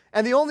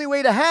 And the only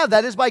way to have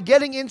that is by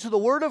getting into the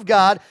Word of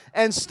God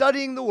and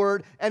studying the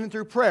Word and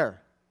through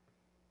prayer.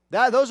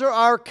 Those are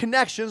our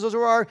connections, those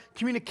are our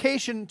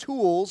communication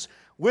tools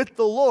with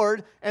the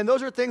Lord, and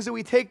those are things that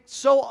we take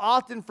so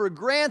often for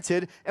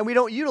granted and we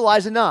don't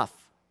utilize enough.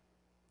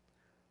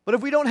 But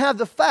if we don't have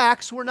the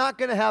facts, we're not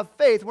going to have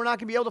faith. We're not going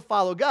to be able to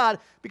follow God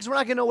because we're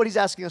not going to know what He's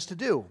asking us to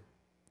do.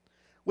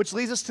 Which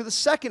leads us to the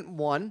second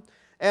one.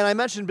 And I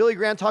mentioned Billy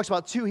Graham talks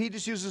about two. He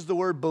just uses the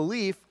word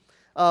belief.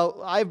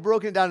 I've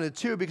broken it down into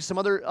two because some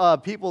other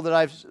people that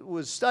I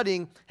was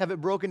studying have it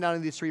broken down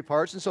into these three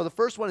parts. And so the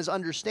first one is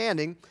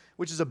understanding,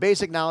 which is a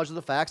basic knowledge of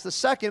the facts. The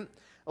second,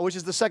 which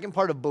is the second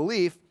part of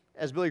belief,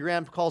 as Billy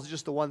Graham calls it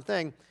just the one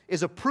thing,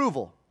 is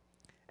approval.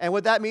 And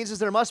what that means is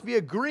there must be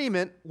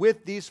agreement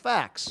with these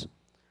facts.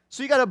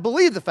 So you got to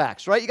believe the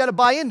facts, right? You got to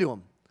buy into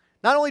them.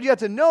 Not only do you have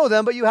to know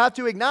them, but you have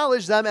to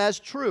acknowledge them as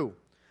true.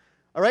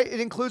 All right? It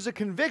includes a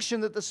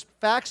conviction that the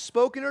facts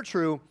spoken are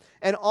true,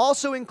 and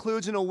also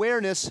includes an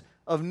awareness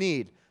of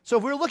need. So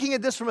if we're looking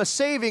at this from a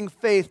saving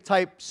faith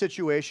type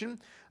situation,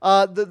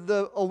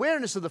 the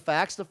awareness of the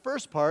facts, the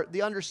first part,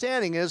 the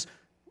understanding is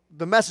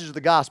the message of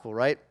the gospel,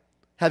 right?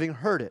 Having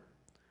heard it.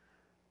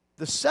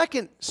 The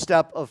second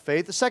step of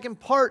faith, the second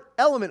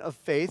element of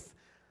faith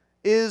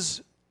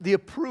is the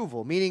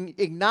approval, meaning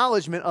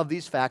acknowledgement of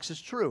these facts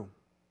is true.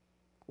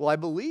 Well, I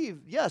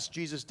believe, yes,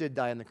 Jesus did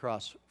die on the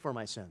cross for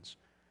my sins.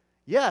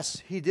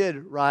 Yes, He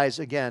did rise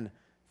again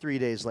 3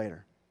 days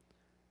later.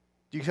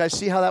 Do you guys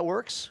see how that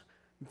works?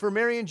 For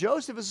Mary and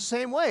Joseph, it's the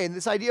same way. In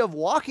this idea of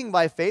walking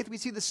by faith, we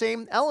see the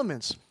same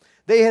elements.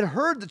 They had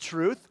heard the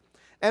truth,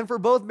 and for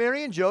both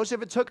Mary and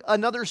Joseph, it took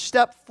another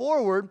step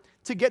forward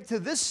to get to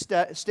this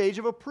stage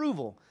of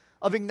approval,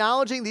 of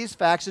acknowledging these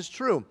facts as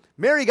true.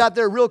 Mary got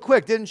there real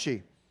quick, didn't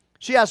she?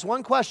 She asked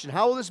one question: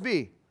 how will this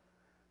be?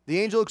 The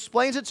angel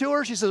explains it to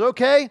her. She says,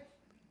 okay,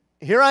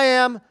 here I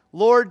am.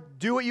 Lord,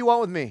 do what you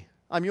want with me.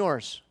 I'm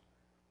yours.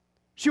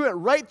 She went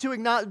right to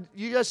acknowledge.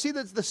 You guys see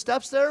the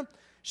steps there?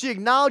 She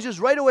acknowledges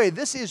right away,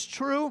 this is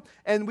true,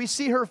 and we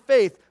see her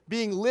faith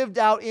being lived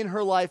out in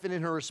her life and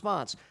in her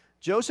response.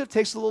 Joseph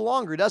takes a little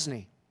longer, doesn't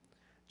he?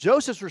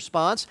 Joseph's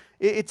response,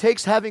 it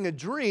takes having a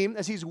dream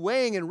as he's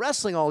weighing and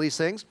wrestling all these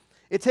things.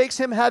 It takes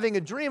him having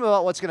a dream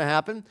about what's going to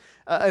happen,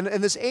 and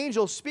this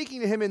angel speaking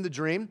to him in the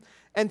dream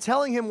and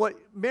telling him what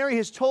Mary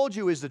has told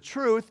you is the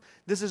truth.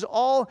 This is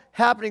all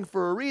happening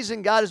for a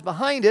reason. God is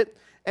behind it.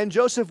 And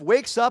Joseph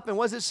wakes up, and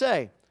what does it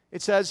say?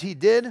 It says he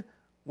did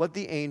what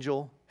the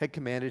angel had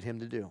commanded him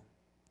to do.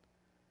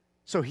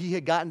 So he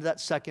had gotten to that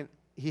second.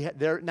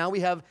 Now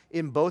we have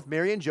in both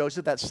Mary and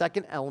Joseph that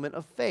second element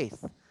of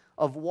faith,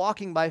 of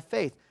walking by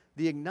faith,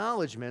 the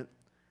acknowledgement,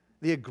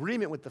 the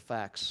agreement with the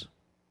facts.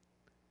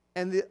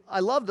 And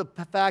I love the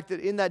fact that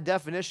in that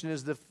definition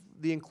is the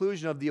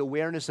inclusion of the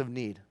awareness of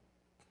need.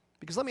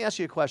 Because let me ask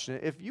you a question.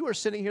 If you were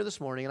sitting here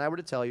this morning and I were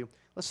to tell you,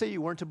 let's say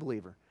you weren't a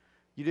believer,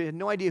 you had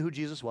no idea who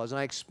Jesus was, and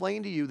I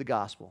explained to you the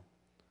gospel,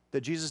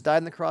 that Jesus died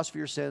on the cross for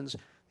your sins,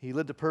 He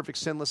lived a perfect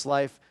sinless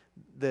life,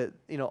 that,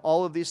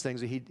 all of these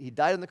things, that he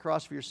died on the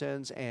cross for your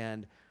sins,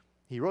 and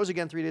He rose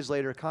again 3 days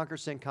later, conquered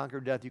sin,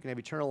 conquered death. You can have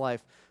eternal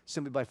life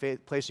simply by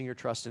faith, placing your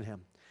trust in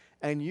Him.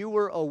 And you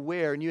were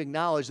aware and you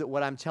acknowledge that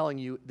what I'm telling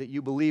you, that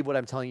you believe what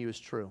I'm telling you is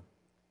true.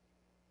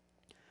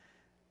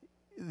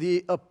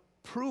 The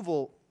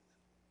approval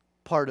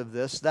part of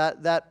this,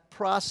 that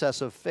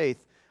process of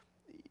faith,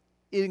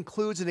 it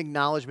includes an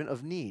acknowledgement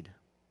of need.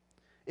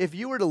 If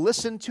you were to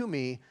listen to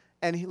me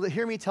and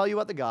hear me tell you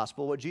about the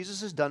gospel, what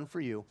Jesus has done for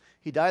you,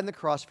 He died on the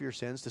cross for your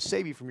sins, to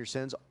save you from your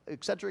sins,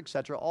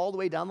 etc., all the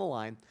way down the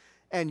line,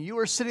 and you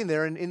are sitting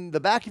there, and in the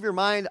back of your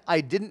mind,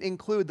 I didn't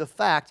include the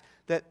fact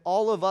that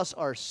all of us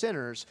are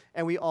sinners,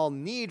 and we all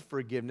need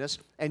forgiveness,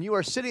 and you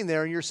are sitting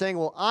there, and you're saying,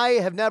 well, I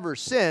have never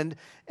sinned,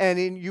 and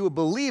you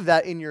believe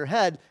that in your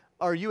head.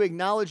 Are you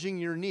acknowledging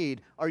your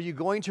need? Are you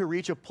going to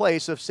reach a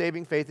place of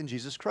saving faith in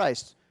Jesus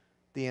Christ?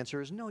 The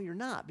answer is no, you're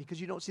not, because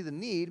you don't see the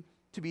need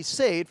to be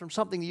saved from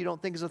something that you don't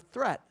think is a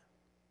threat.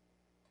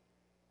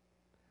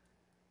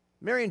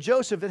 Mary and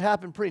Joseph, it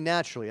happened pretty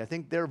naturally. I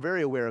think they're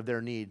very aware of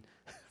their need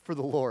for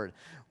the Lord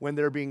when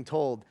they're being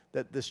told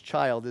that this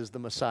child is the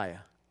Messiah.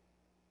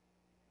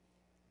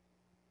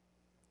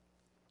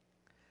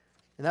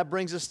 And that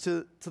brings us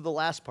to the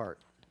last part,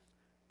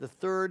 the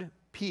third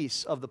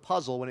piece of the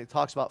puzzle when it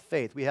talks about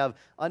faith. We have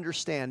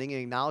understanding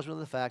and acknowledgement of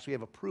the facts. We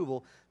have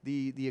approval,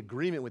 the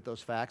agreement with those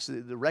facts,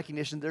 the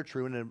recognition they're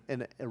true,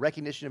 and a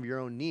recognition of your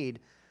own need.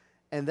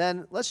 And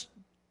then let's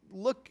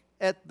look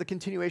at the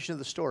continuation of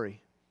the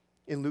story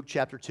in Luke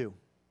chapter 2.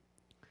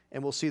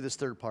 And we'll see this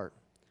third part.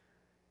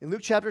 In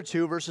Luke chapter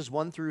 2, verses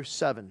 1 through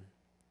 7, it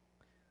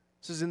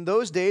says, "In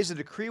those days a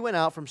decree went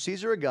out from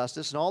Caesar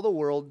Augustus and all the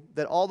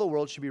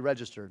world should be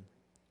registered.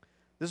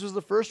 This was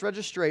the first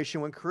registration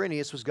when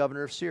Quirinius was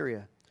governor of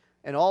Syria,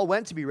 and all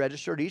went to be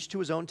registered, each to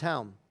his own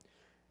town.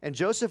 And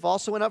Joseph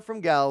also went up from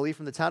Galilee,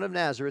 from the town of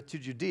Nazareth to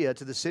Judea,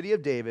 to the city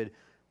of David,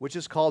 which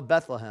is called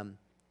Bethlehem,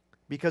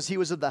 because he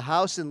was of the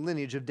house and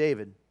lineage of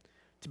David,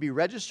 to be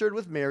registered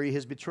with Mary,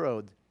 his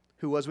betrothed,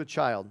 who was with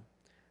child.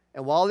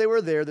 And while they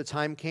were there, the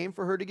time came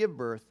for her to give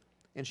birth,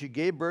 and she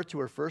gave birth to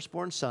her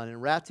firstborn son,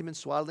 and wrapped him in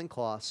swaddling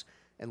cloths,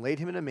 and laid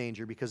him in a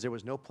manger, because there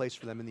was no place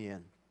for them in the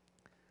inn."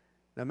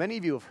 Now, many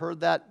of you have heard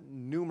that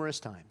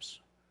numerous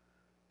times.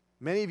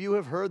 Many of you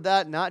have heard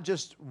that not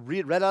just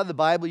read out of the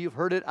Bible, you've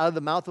heard it out of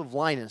the mouth of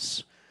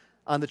Linus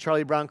on the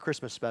Charlie Brown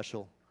Christmas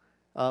special,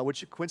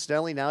 which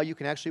coincidentally now you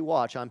can actually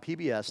watch on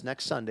PBS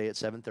next Sunday at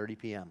 7:30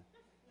 p.m.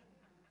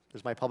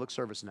 There's my public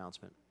service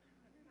announcement.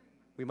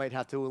 We might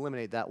have to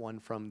eliminate that one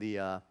from the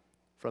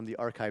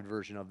archived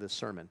version of this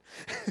sermon.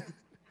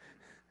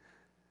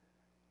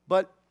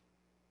 But,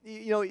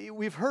 you know,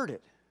 we've heard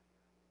it.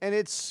 And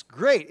it's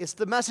great. It's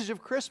the message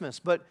of Christmas.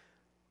 But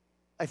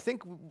I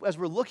think as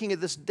we're looking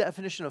at this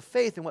definition of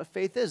faith and what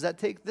faith is,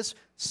 this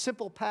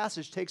simple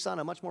passage takes on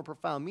a much more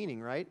profound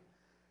meaning, right?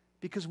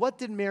 Because what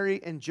did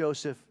Mary and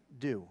Joseph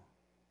do?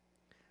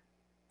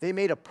 They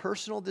made a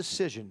personal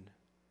decision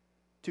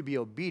to be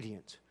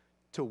obedient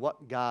to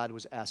what God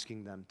was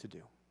asking them to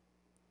do.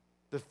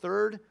 The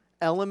third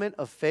element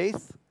of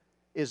faith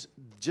is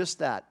just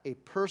that, a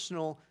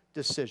personal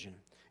decision.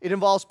 It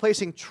involves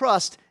placing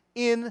trust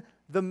in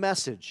the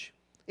message.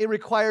 It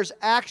requires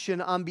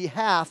action on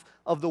behalf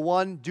of the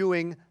one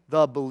doing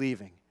the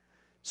believing.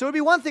 So it would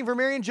be one thing for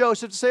Mary and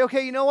Joseph to say,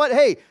 okay, you know what?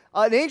 Hey,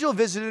 an angel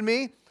visited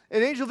me.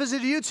 An angel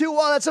visited you too.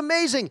 Wow, that's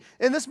amazing.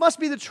 And this must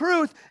be the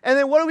truth. And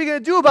then what are we going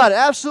to do about it?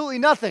 Absolutely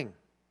nothing.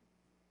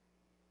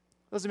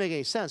 Doesn't make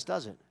any sense,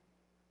 does it?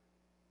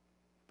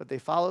 But they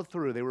followed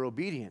through. They were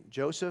obedient.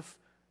 Joseph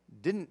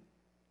didn't,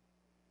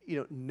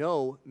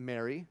 know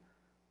Mary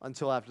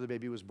until after the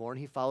baby was born.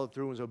 He followed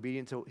through and was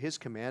obedient to his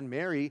command.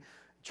 Mary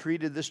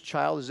treated this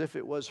child as if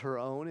it was her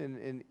own,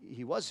 and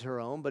he was her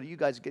own, but you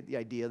guys get the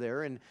idea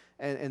there. And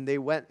they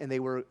went, and they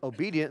were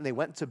obedient, and they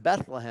went to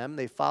Bethlehem.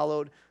 They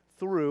followed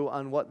through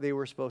on what they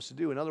were supposed to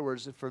do. In other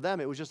words, for them,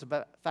 it was just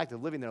a fact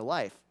of living their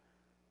life.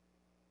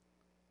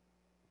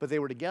 But they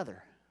were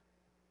together.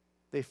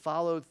 They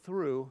followed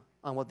through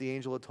on what the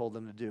angel had told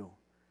them to do.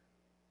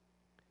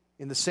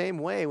 In the same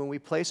way, when we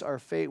place our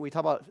faith, we talk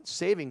about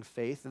saving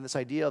faith and this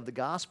idea of the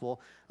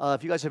gospel.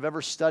 If you guys have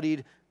ever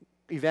studied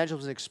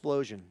Evangelism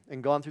Explosion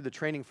and gone through the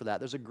training for that,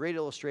 there's a great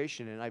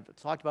illustration, and I've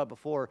talked about it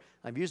before,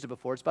 I've used it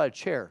before. It's about a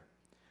chair.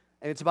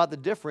 And it's about the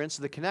difference,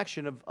 the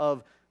connection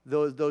of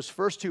those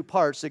first two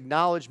parts,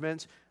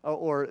 acknowledgement,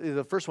 or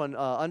the first one,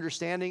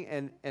 understanding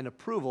and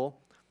approval,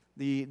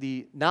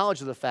 the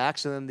knowledge of the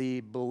facts, and then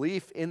the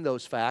belief in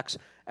those facts,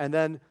 and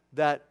then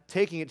that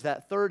taking it to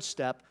that third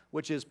step,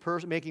 which is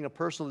making a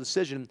personal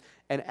decision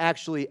and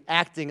actually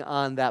acting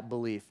on that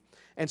belief.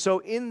 And so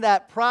in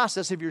that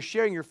process, if you're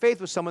sharing your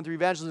faith with someone through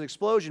Evangelism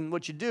Explosion,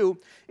 what you do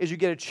is you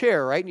get a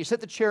chair, right? And you set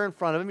the chair in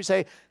front of them. You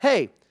say,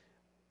 hey,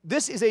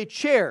 this is a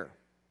chair.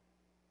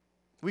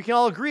 We can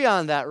all agree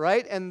on that,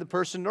 right? And the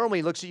person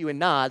normally looks at you and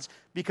nods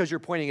because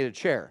you're pointing at a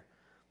chair.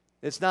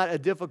 It's not a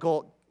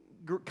difficult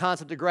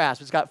concept to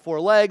grasp. It's got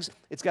four legs.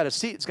 It's got a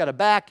seat. It's got a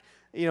back.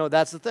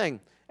 That's the thing.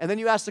 And then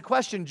you ask the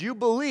question, do you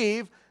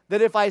believe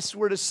that if I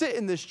were to sit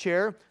in this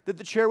chair, that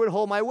the chair would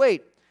hold my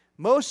weight?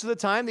 Most of the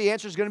time, the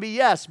answer is going to be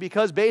yes,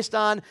 because based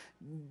on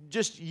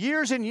just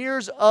years and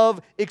years of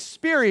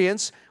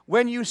experience,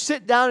 when you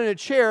sit down in a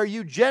chair,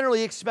 you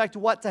generally expect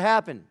what to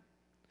happen?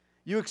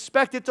 You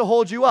expect it to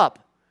hold you up.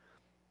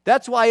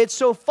 That's why it's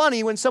so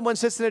funny when someone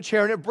sits in a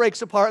chair and it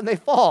breaks apart and they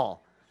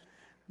fall,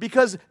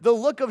 because the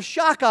look of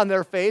shock on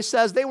their face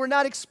says they were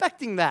not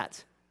expecting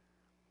that.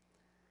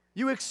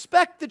 You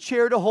expect the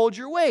chair to hold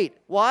your weight.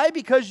 Why?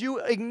 Because you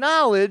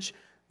acknowledge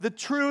the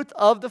truth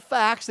of the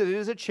facts that it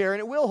is a chair and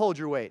it will hold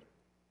your weight.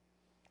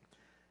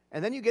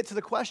 And then you get to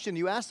the question,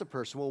 you ask the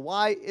person, well,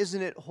 why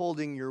isn't it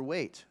holding your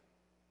weight?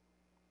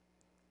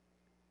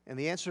 And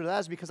the answer to that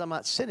is because I'm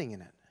not sitting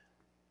in it.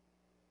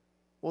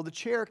 Well, the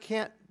chair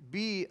can't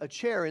be a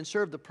chair and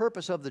serve the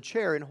purpose of the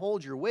chair and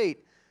hold your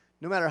weight.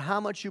 No matter how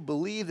much you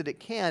believe that it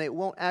can, it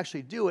won't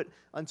actually do it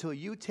until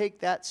you take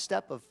that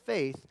step of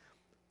faith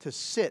to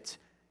sit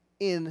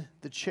in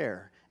the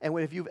chair. And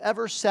if you've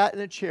ever sat in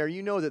a chair,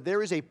 you know that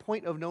there is a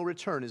point of no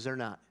return, is there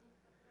not?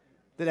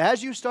 That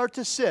as you start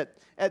to sit,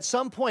 at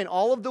some point,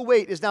 all of the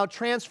weight is now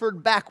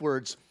transferred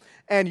backwards,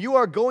 and you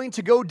are going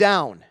to go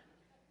down.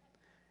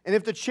 And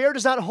if the chair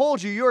does not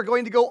hold you, you are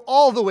going to go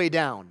all the way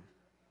down.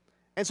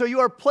 And so you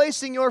are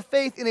placing your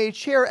faith in a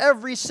chair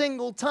every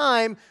single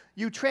time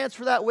you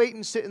transfer that weight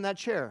and sit in that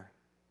chair.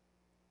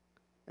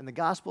 And the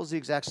gospel is the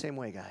exact same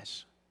way,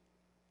 guys.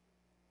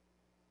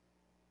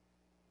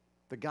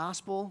 The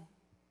gospel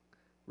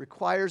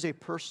requires a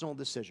personal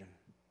decision.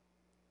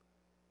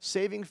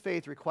 Saving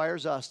faith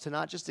requires us to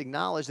not just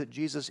acknowledge that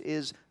Jesus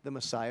is the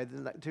Messiah,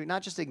 to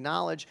not just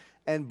acknowledge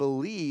and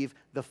believe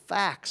the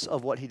facts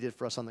of what he did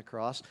for us on the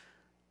cross.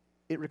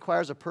 It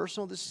requires a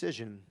personal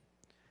decision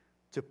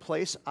to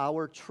place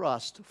our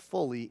trust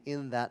fully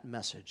in that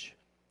message.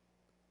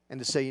 And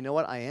to say, you know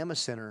what, I am a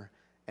sinner,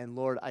 and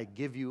Lord, I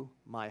give you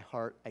my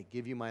heart, I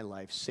give you my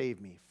life, save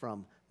me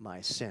from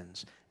my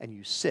sins. And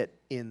you sit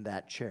in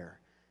that chair,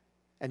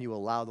 and you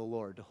allow the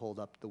Lord to hold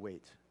up the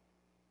weight,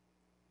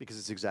 because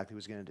it's exactly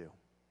what he's going to do.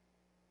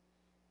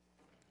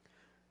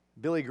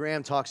 Billy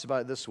Graham talks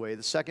about it this way: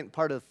 the second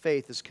part of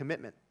faith is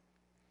commitment.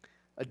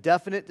 A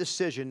definite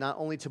decision not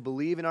only to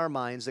believe in our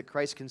minds that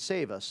Christ can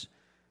save us,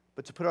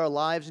 but to put our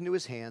lives into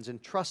his hands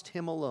and trust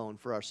him alone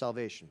for our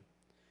salvation.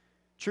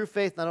 True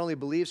faith not only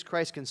believes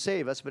Christ can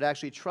save us, but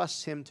actually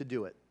trusts him to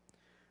do it.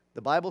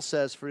 The Bible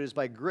says, "For it is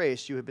by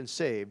grace you have been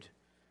saved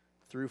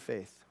through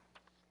faith."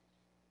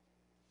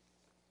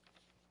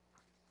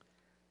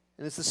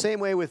 And it's the same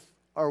way with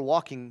our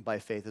walking by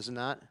faith, is it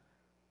not?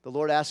 The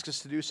Lord asks us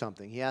to do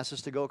something. He asks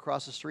us to go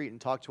across the street and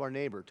talk to our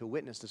neighbor, to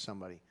witness to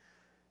somebody,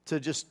 to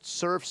just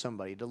serve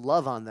somebody, to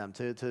love on them,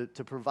 to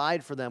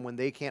provide for them when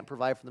they can't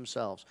provide for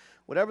themselves.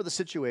 Whatever the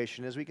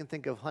situation is, we can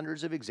think of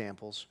hundreds of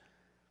examples.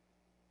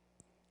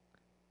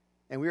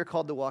 And we are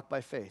called to walk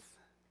by faith.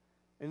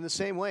 In the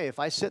same way, if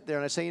I sit there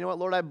and I say, you know what,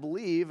 Lord, I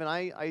believe and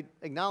I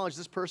acknowledge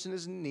this person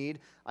is in need.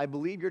 I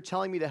believe you're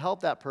telling me to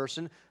help that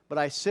person, but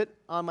I sit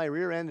on my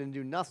rear end and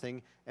do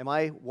nothing. Am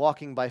I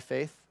walking by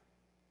faith?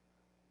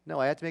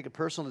 No, I have to make a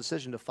personal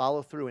decision to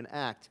follow through and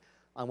act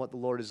on what the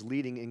Lord is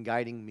leading and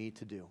guiding me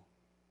to do.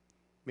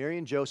 Mary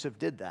and Joseph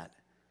did that.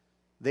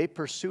 They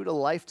pursued a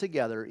life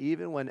together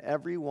even when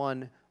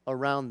everyone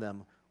around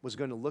them was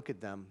going to look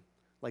at them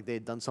like they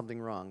had done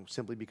something wrong,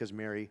 simply because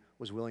Mary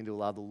was willing to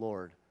allow the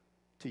Lord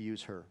to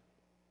use her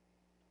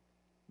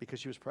because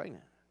she was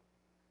pregnant.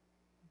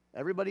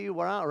 Everybody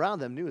around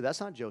them knew that's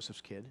not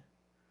Joseph's kid.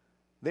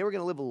 They were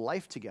going to live a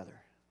life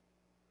together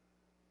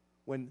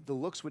when the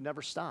looks would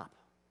never stop.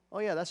 Oh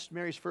yeah, that's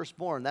Mary's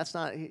firstborn.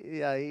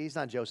 He's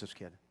not Joseph's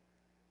kid.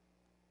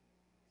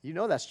 You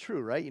know that's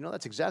true, right? You know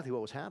that's exactly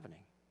what was happening.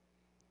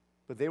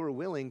 But they were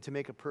willing to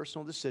make a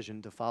personal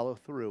decision to follow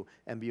through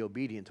and be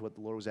obedient to what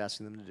the Lord was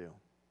asking them to do.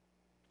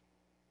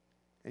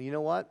 And you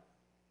know what?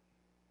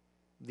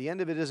 The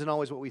end of it isn't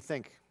always what we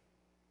think.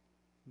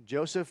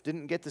 Joseph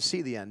didn't get to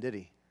see the end, did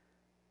he?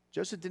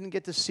 Joseph didn't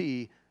get to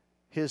see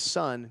his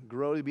son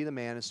grow to be the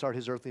man and start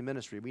his earthly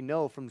ministry. We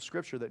know from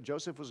Scripture that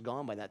Joseph was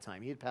gone by that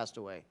time. He had passed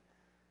away.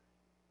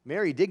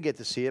 Mary did get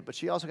to see it, but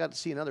she also got to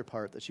see another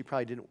part that she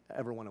probably didn't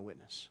ever want to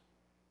witness.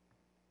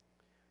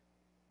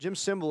 Jim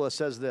Cymbala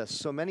says this: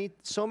 so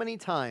many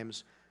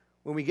times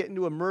when we get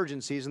into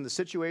emergencies and the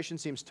situation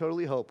seems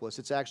totally hopeless,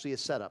 it's actually a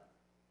setup.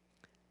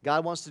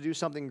 God wants to do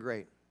something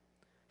great.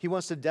 He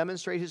wants to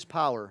demonstrate his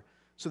power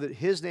so that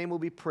his name will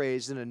be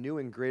praised in a new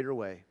and greater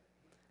way.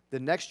 The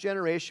next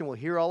generation will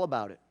hear all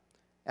about it.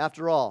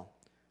 After all,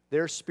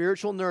 their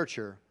spiritual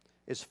nurture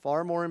is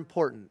far more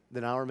important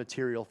than our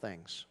material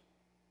things.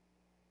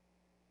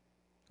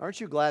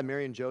 Aren't you glad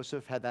Mary and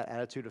Joseph had that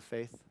attitude of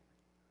faith?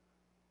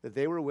 That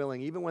they were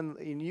willing, even when,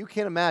 you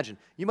can't imagine.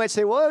 You might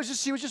say, well,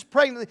 she was just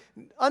pregnant.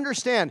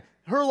 Understand,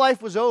 her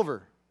life was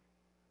over.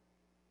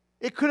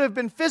 It could have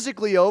been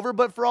physically over,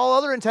 but for all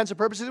other intents and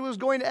purposes, it was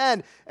going to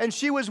end. And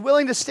she was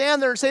willing to stand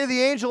there and say to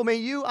the angel,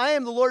 I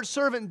am the Lord's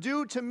servant,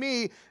 do to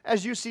me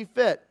as you see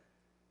fit.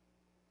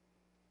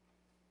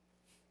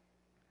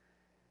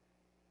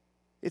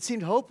 It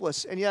seemed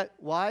hopeless, and yet,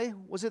 why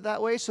was it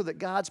that way? So that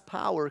God's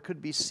power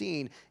could be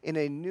seen in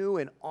a new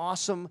and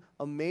awesome,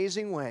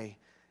 amazing way,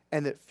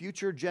 and that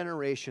future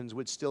generations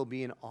would still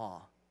be in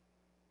awe.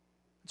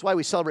 That's why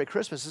we celebrate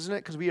Christmas, isn't it?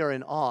 Because we are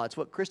in awe. It's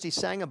what Christy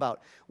sang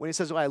about when he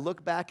says, I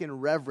look back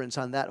in reverence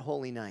on that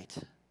holy night.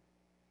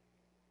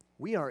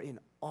 We are in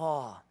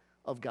awe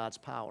of God's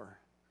power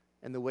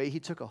and the way he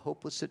took a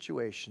hopeless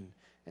situation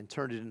and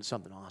turned it into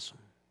something awesome.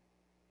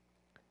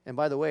 And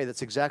by the way,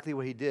 that's exactly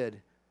what he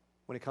did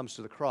when it comes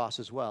to the cross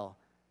as well,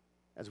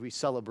 as we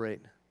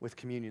celebrate with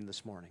communion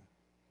this morning.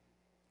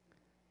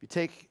 If you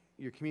take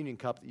your communion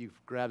cup that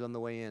you've grabbed on the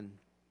way in,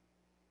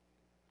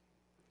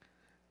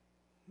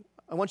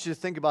 I want you to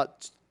think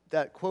about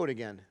that quote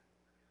again.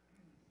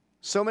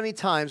 So many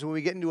times when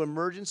we get into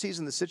emergencies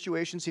and the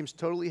situation seems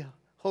totally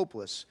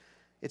hopeless,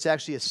 it's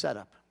actually a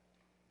setup.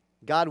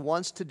 God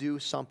wants to do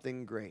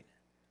something great.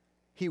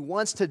 He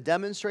wants to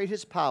demonstrate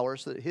his power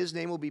so that his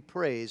name will be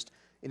praised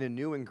in a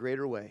new and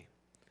greater way.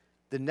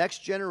 The next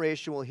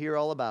generation will hear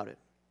all about it.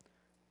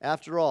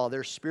 After all,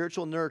 their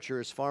spiritual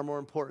nurture is far more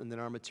important than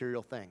our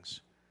material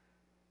things.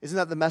 Isn't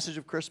that the message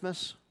of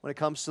Christmas when it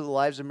comes to the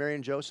lives of Mary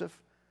and Joseph?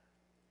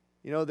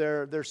 You know,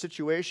 their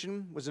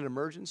situation was an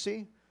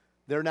emergency.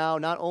 They're now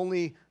not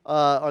only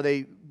are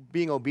they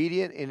being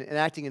obedient and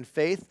acting in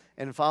faith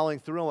and following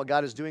through on what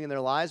God is doing in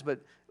their lives, but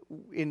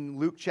in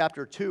Luke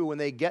chapter 2, when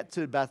they get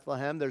to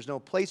Bethlehem, there's no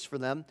place for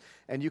them.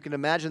 And you can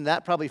imagine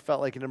that probably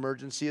felt like an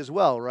emergency as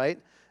well, right?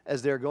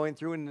 As they're going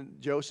through,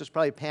 and Joseph's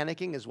probably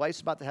panicking. His wife's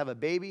about to have a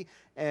baby,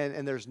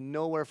 and there's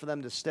nowhere for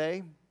them to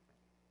stay.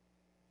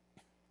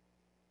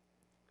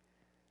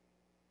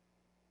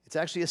 It's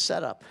actually a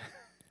setup.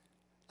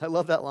 I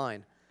love that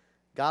line.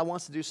 God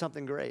wants to do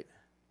something great.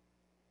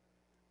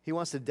 He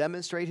wants to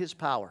demonstrate his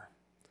power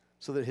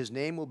so that his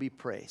name will be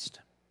praised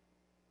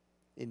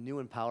in new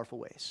and powerful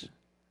ways.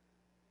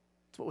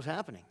 That's what was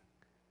happening.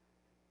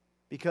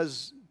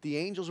 Because the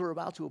angels were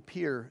about to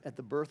appear at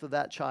the birth of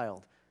that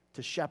child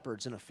to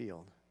shepherds in a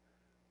field.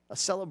 A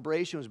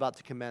celebration was about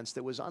to commence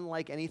that was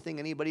unlike anything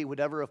anybody would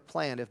ever have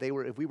planned if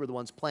we were the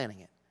ones planning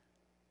it.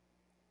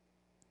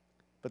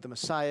 But the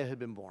Messiah had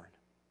been born.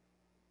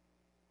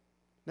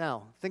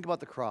 Now, think about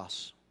the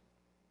cross.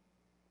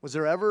 Was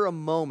there ever a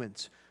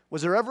moment,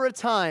 was there ever a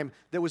time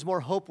that was more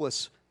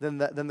hopeless than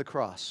the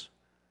cross?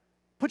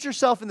 Put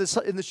yourself in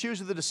the shoes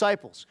of the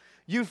disciples.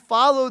 You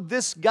followed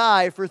this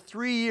guy for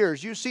 3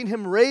 years. You've seen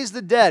him raise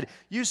the dead.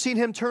 You've seen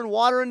him turn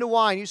water into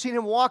wine. You've seen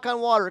him walk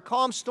on water,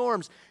 calm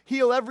storms,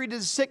 heal every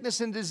sickness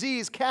and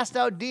disease, cast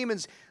out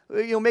demons,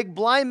 make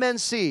blind men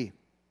see.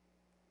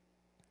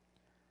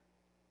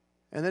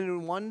 And then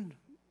in one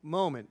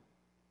moment,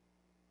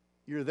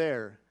 you're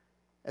there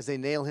as they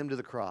nail him to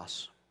the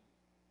cross.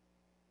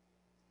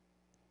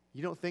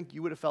 You don't think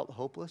you would have felt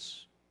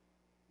hopeless?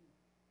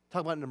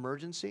 Talk about an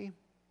emergency.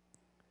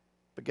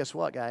 But guess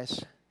what, guys?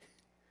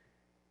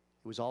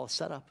 It was all a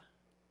setup.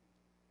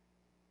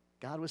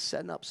 God was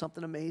setting up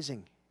something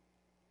amazing,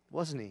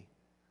 wasn't he?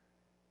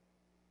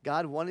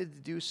 God wanted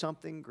to do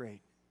something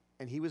great,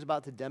 and he was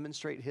about to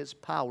demonstrate his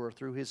power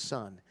through his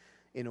Son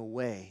in a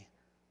way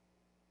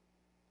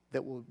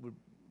that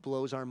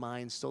blows our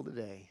minds still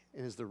today,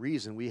 and is the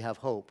reason we have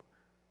hope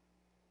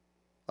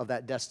of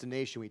that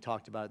destination we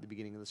talked about at the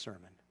beginning of the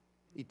sermon,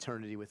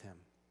 eternity with him.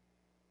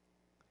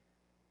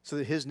 So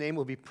that his name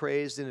will be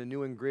praised in a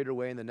new and greater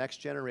way, and the next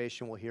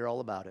generation will hear all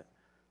about it.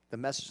 The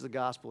message of the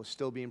gospel is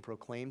still being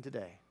proclaimed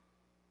today.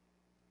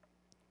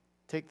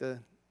 Take the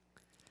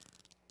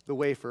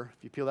wafer,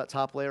 if you peel that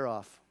top layer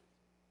off.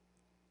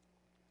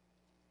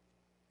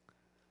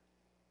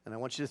 And I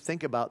want you to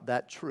think about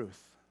that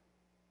truth.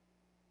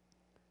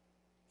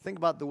 Think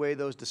about the way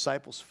those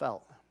disciples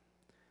felt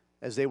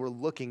as they were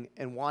looking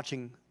and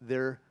watching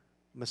their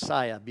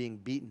Messiah being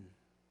beaten.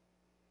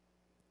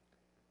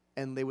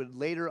 And they would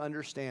later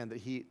understand that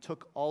he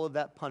took all of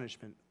that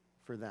punishment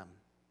for them.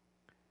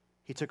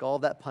 He took all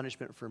that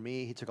punishment for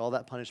me. He took all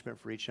that punishment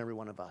for each and every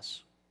one of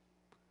us.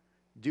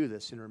 Do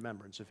this in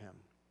remembrance of him.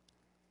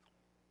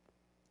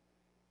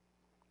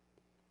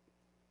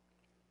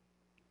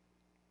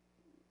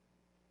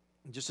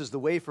 Just as the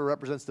wafer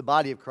represents the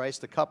body of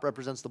Christ, the cup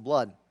represents the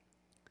blood.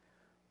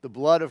 The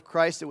blood of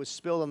Christ that was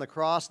spilled on the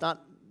cross,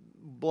 not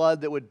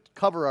blood that would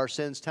cover our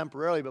sins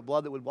temporarily, but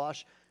blood that would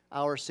wash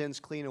our sins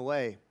clean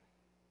away.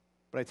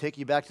 But I take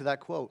you back to that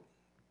quote.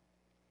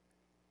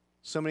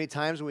 So many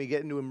times when we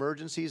get into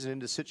emergencies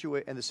and the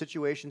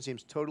situation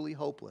seems totally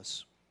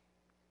hopeless.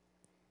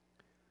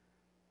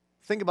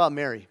 Think about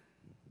Mary.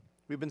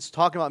 We've been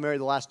talking about Mary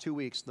the last 2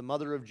 weeks, the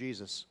mother of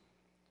Jesus.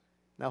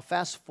 Now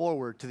fast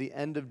forward to the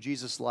end of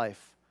Jesus'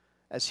 life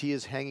as he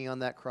is hanging on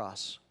that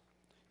cross.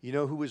 You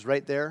know who was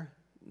right there?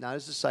 Not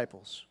his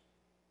disciples,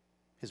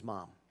 his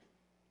mom.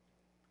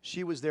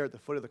 She was there at the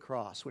foot of the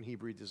cross when he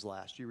breathed his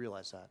last. Do you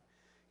realize that?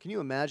 Can you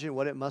imagine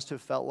what it must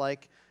have felt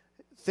like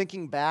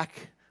thinking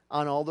back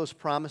on all those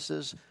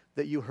promises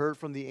that you heard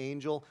from the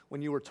angel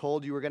when you were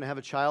told you were going to have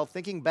a child?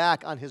 Thinking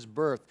back on his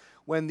birth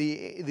when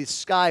the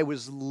sky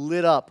was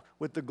lit up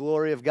with the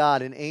glory of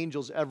God and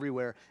angels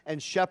everywhere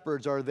and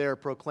shepherds are there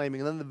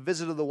proclaiming. And then the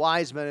visit of the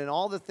wise men and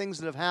all the things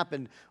that have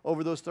happened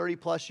over those 30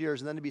 plus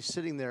years. And then to be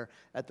sitting there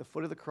at the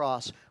foot of the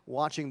cross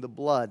watching the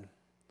blood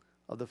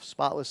of the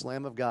spotless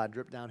Lamb of God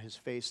drip down his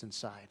face and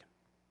side.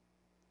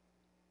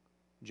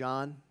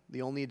 John,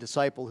 the only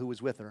disciple who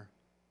was with her.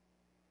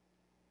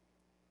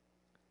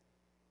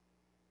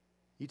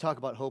 You talk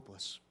about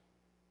hopeless.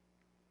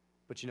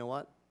 But you know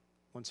what?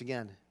 Once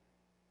again,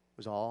 it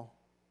was all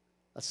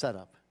a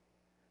setup.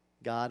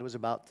 God was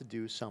about to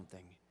do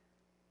something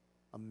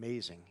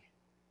amazing,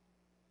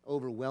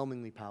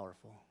 overwhelmingly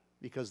powerful,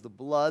 because the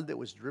blood that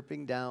was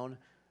dripping down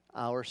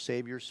our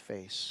Savior's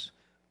face,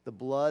 the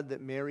blood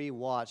that Mary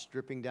watched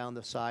dripping down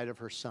the side of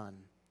her Son,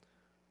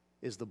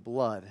 is the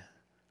blood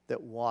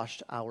that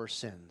washed our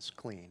sins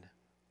clean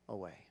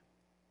away.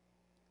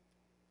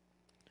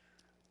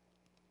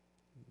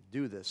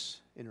 Do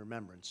this in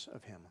remembrance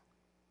of him.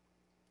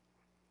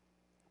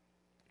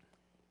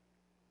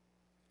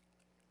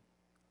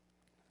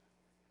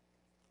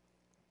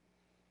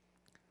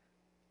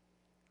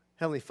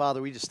 Heavenly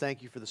Father, we just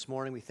thank you for this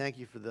morning. We thank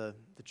you for the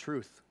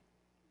truth.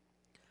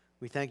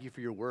 We thank you for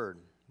your word.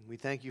 We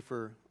thank you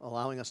for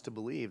allowing us to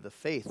believe the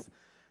faith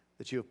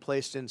that you have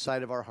placed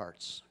inside of our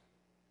hearts.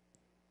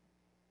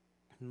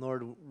 And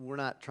Lord, we're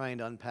not trying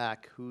to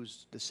unpack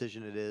whose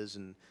decision it is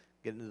and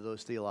get into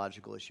those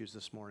theological issues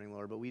this morning,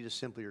 Lord, but we just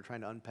simply are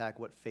trying to unpack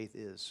what faith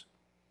is.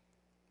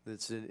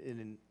 It's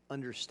an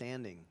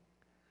understanding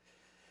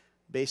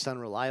based on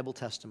reliable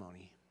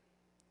testimony,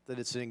 that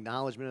it's an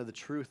acknowledgement of the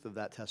truth of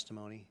that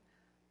testimony,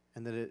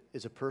 and that it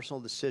is a personal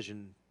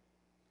decision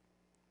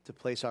to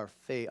place our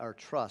faith, our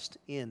trust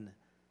in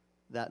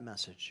that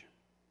message.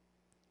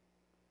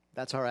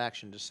 That's our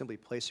action, just simply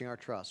placing our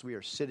trust. We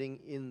are sitting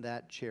in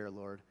that chair,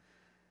 Lord,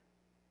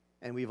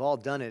 and we've all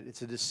done it.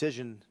 It's a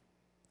decision.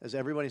 As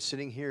everybody's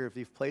sitting here, if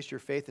you've placed your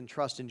faith and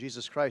trust in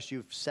Jesus Christ,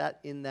 you've sat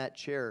in that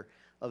chair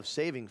of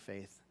saving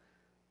faith.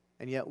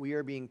 And yet we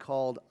are being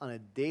called on a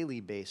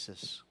daily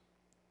basis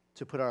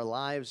to put our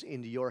lives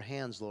into your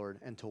hands, Lord,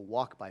 and to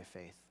walk by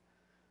faith.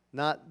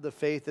 Not the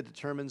faith that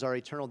determines our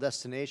eternal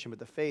destination, but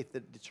the faith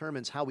that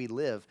determines how we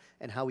live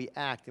and how we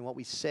act and what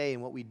we say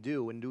and what we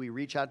do. And do we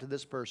reach out to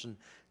this person?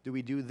 Do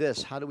we do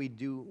this? How do we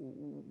do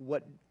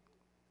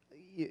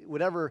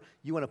whatever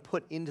you want to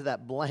put into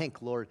that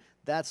blank, Lord?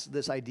 That's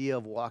this idea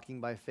of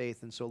walking by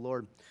faith. And so,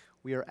 Lord,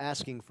 we are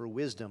asking for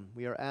wisdom.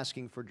 We are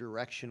asking for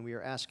direction. We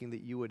are asking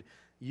that you would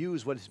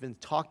use what has been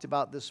talked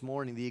about this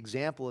morning, the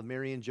example of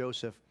Mary and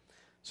Joseph,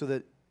 so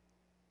that,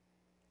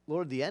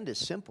 Lord, the end is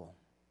simple.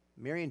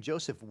 Mary and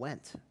Joseph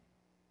went.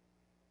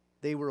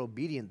 They were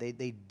obedient. They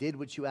did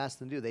what you asked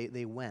them to do.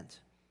 They went.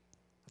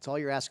 That's all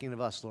you're asking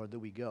of us, Lord, that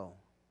we go.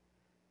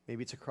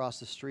 Maybe it's across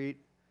the street.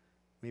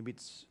 Maybe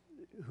it's,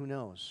 who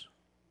knows?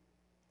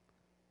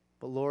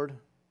 But Lord,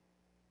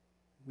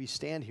 we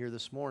stand here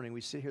this morning.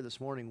 We sit here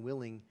this morning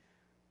willing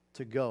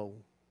to go.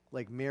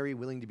 Like Mary,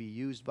 willing to be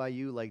used by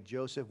you. Like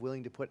Joseph,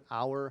 willing to put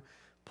our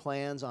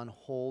plans on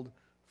hold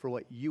for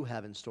what you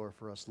have in store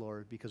for us,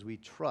 Lord, because we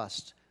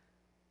trust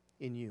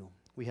in you.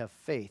 We have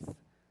faith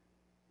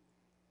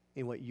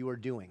in what you are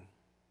doing.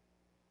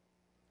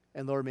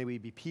 And Lord, may we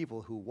be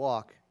people who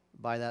walk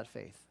by that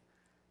faith.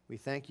 We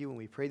thank you and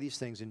we pray these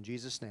things in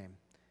Jesus' name.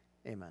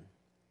 Amen.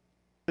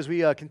 As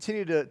we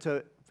continue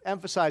to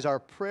emphasize our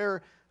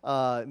prayer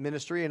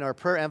ministry and our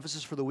prayer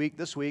emphasis for the week,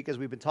 this week, as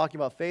we've been talking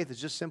about faith, is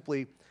just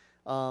simply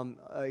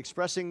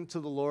expressing to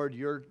the Lord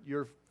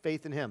your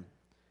faith in Him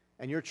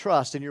and your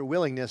trust and your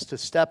willingness to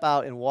step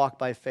out and walk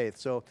by faith.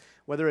 So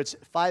whether it's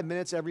 5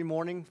 minutes every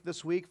morning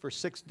this week for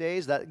 6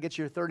 days, that gets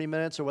you 30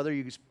 minutes, or whether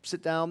you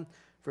sit down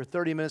for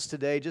 30 minutes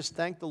today, just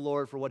thank the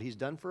Lord for what He's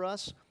done for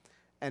us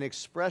and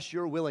express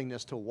your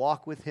willingness to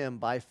walk with Him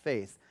by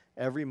faith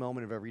every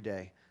moment of every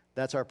day.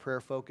 That's our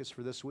prayer focus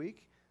for this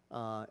week,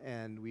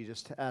 and we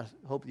just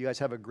hope you guys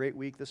have a great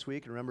week this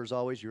week, and remember, as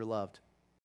always, you're loved.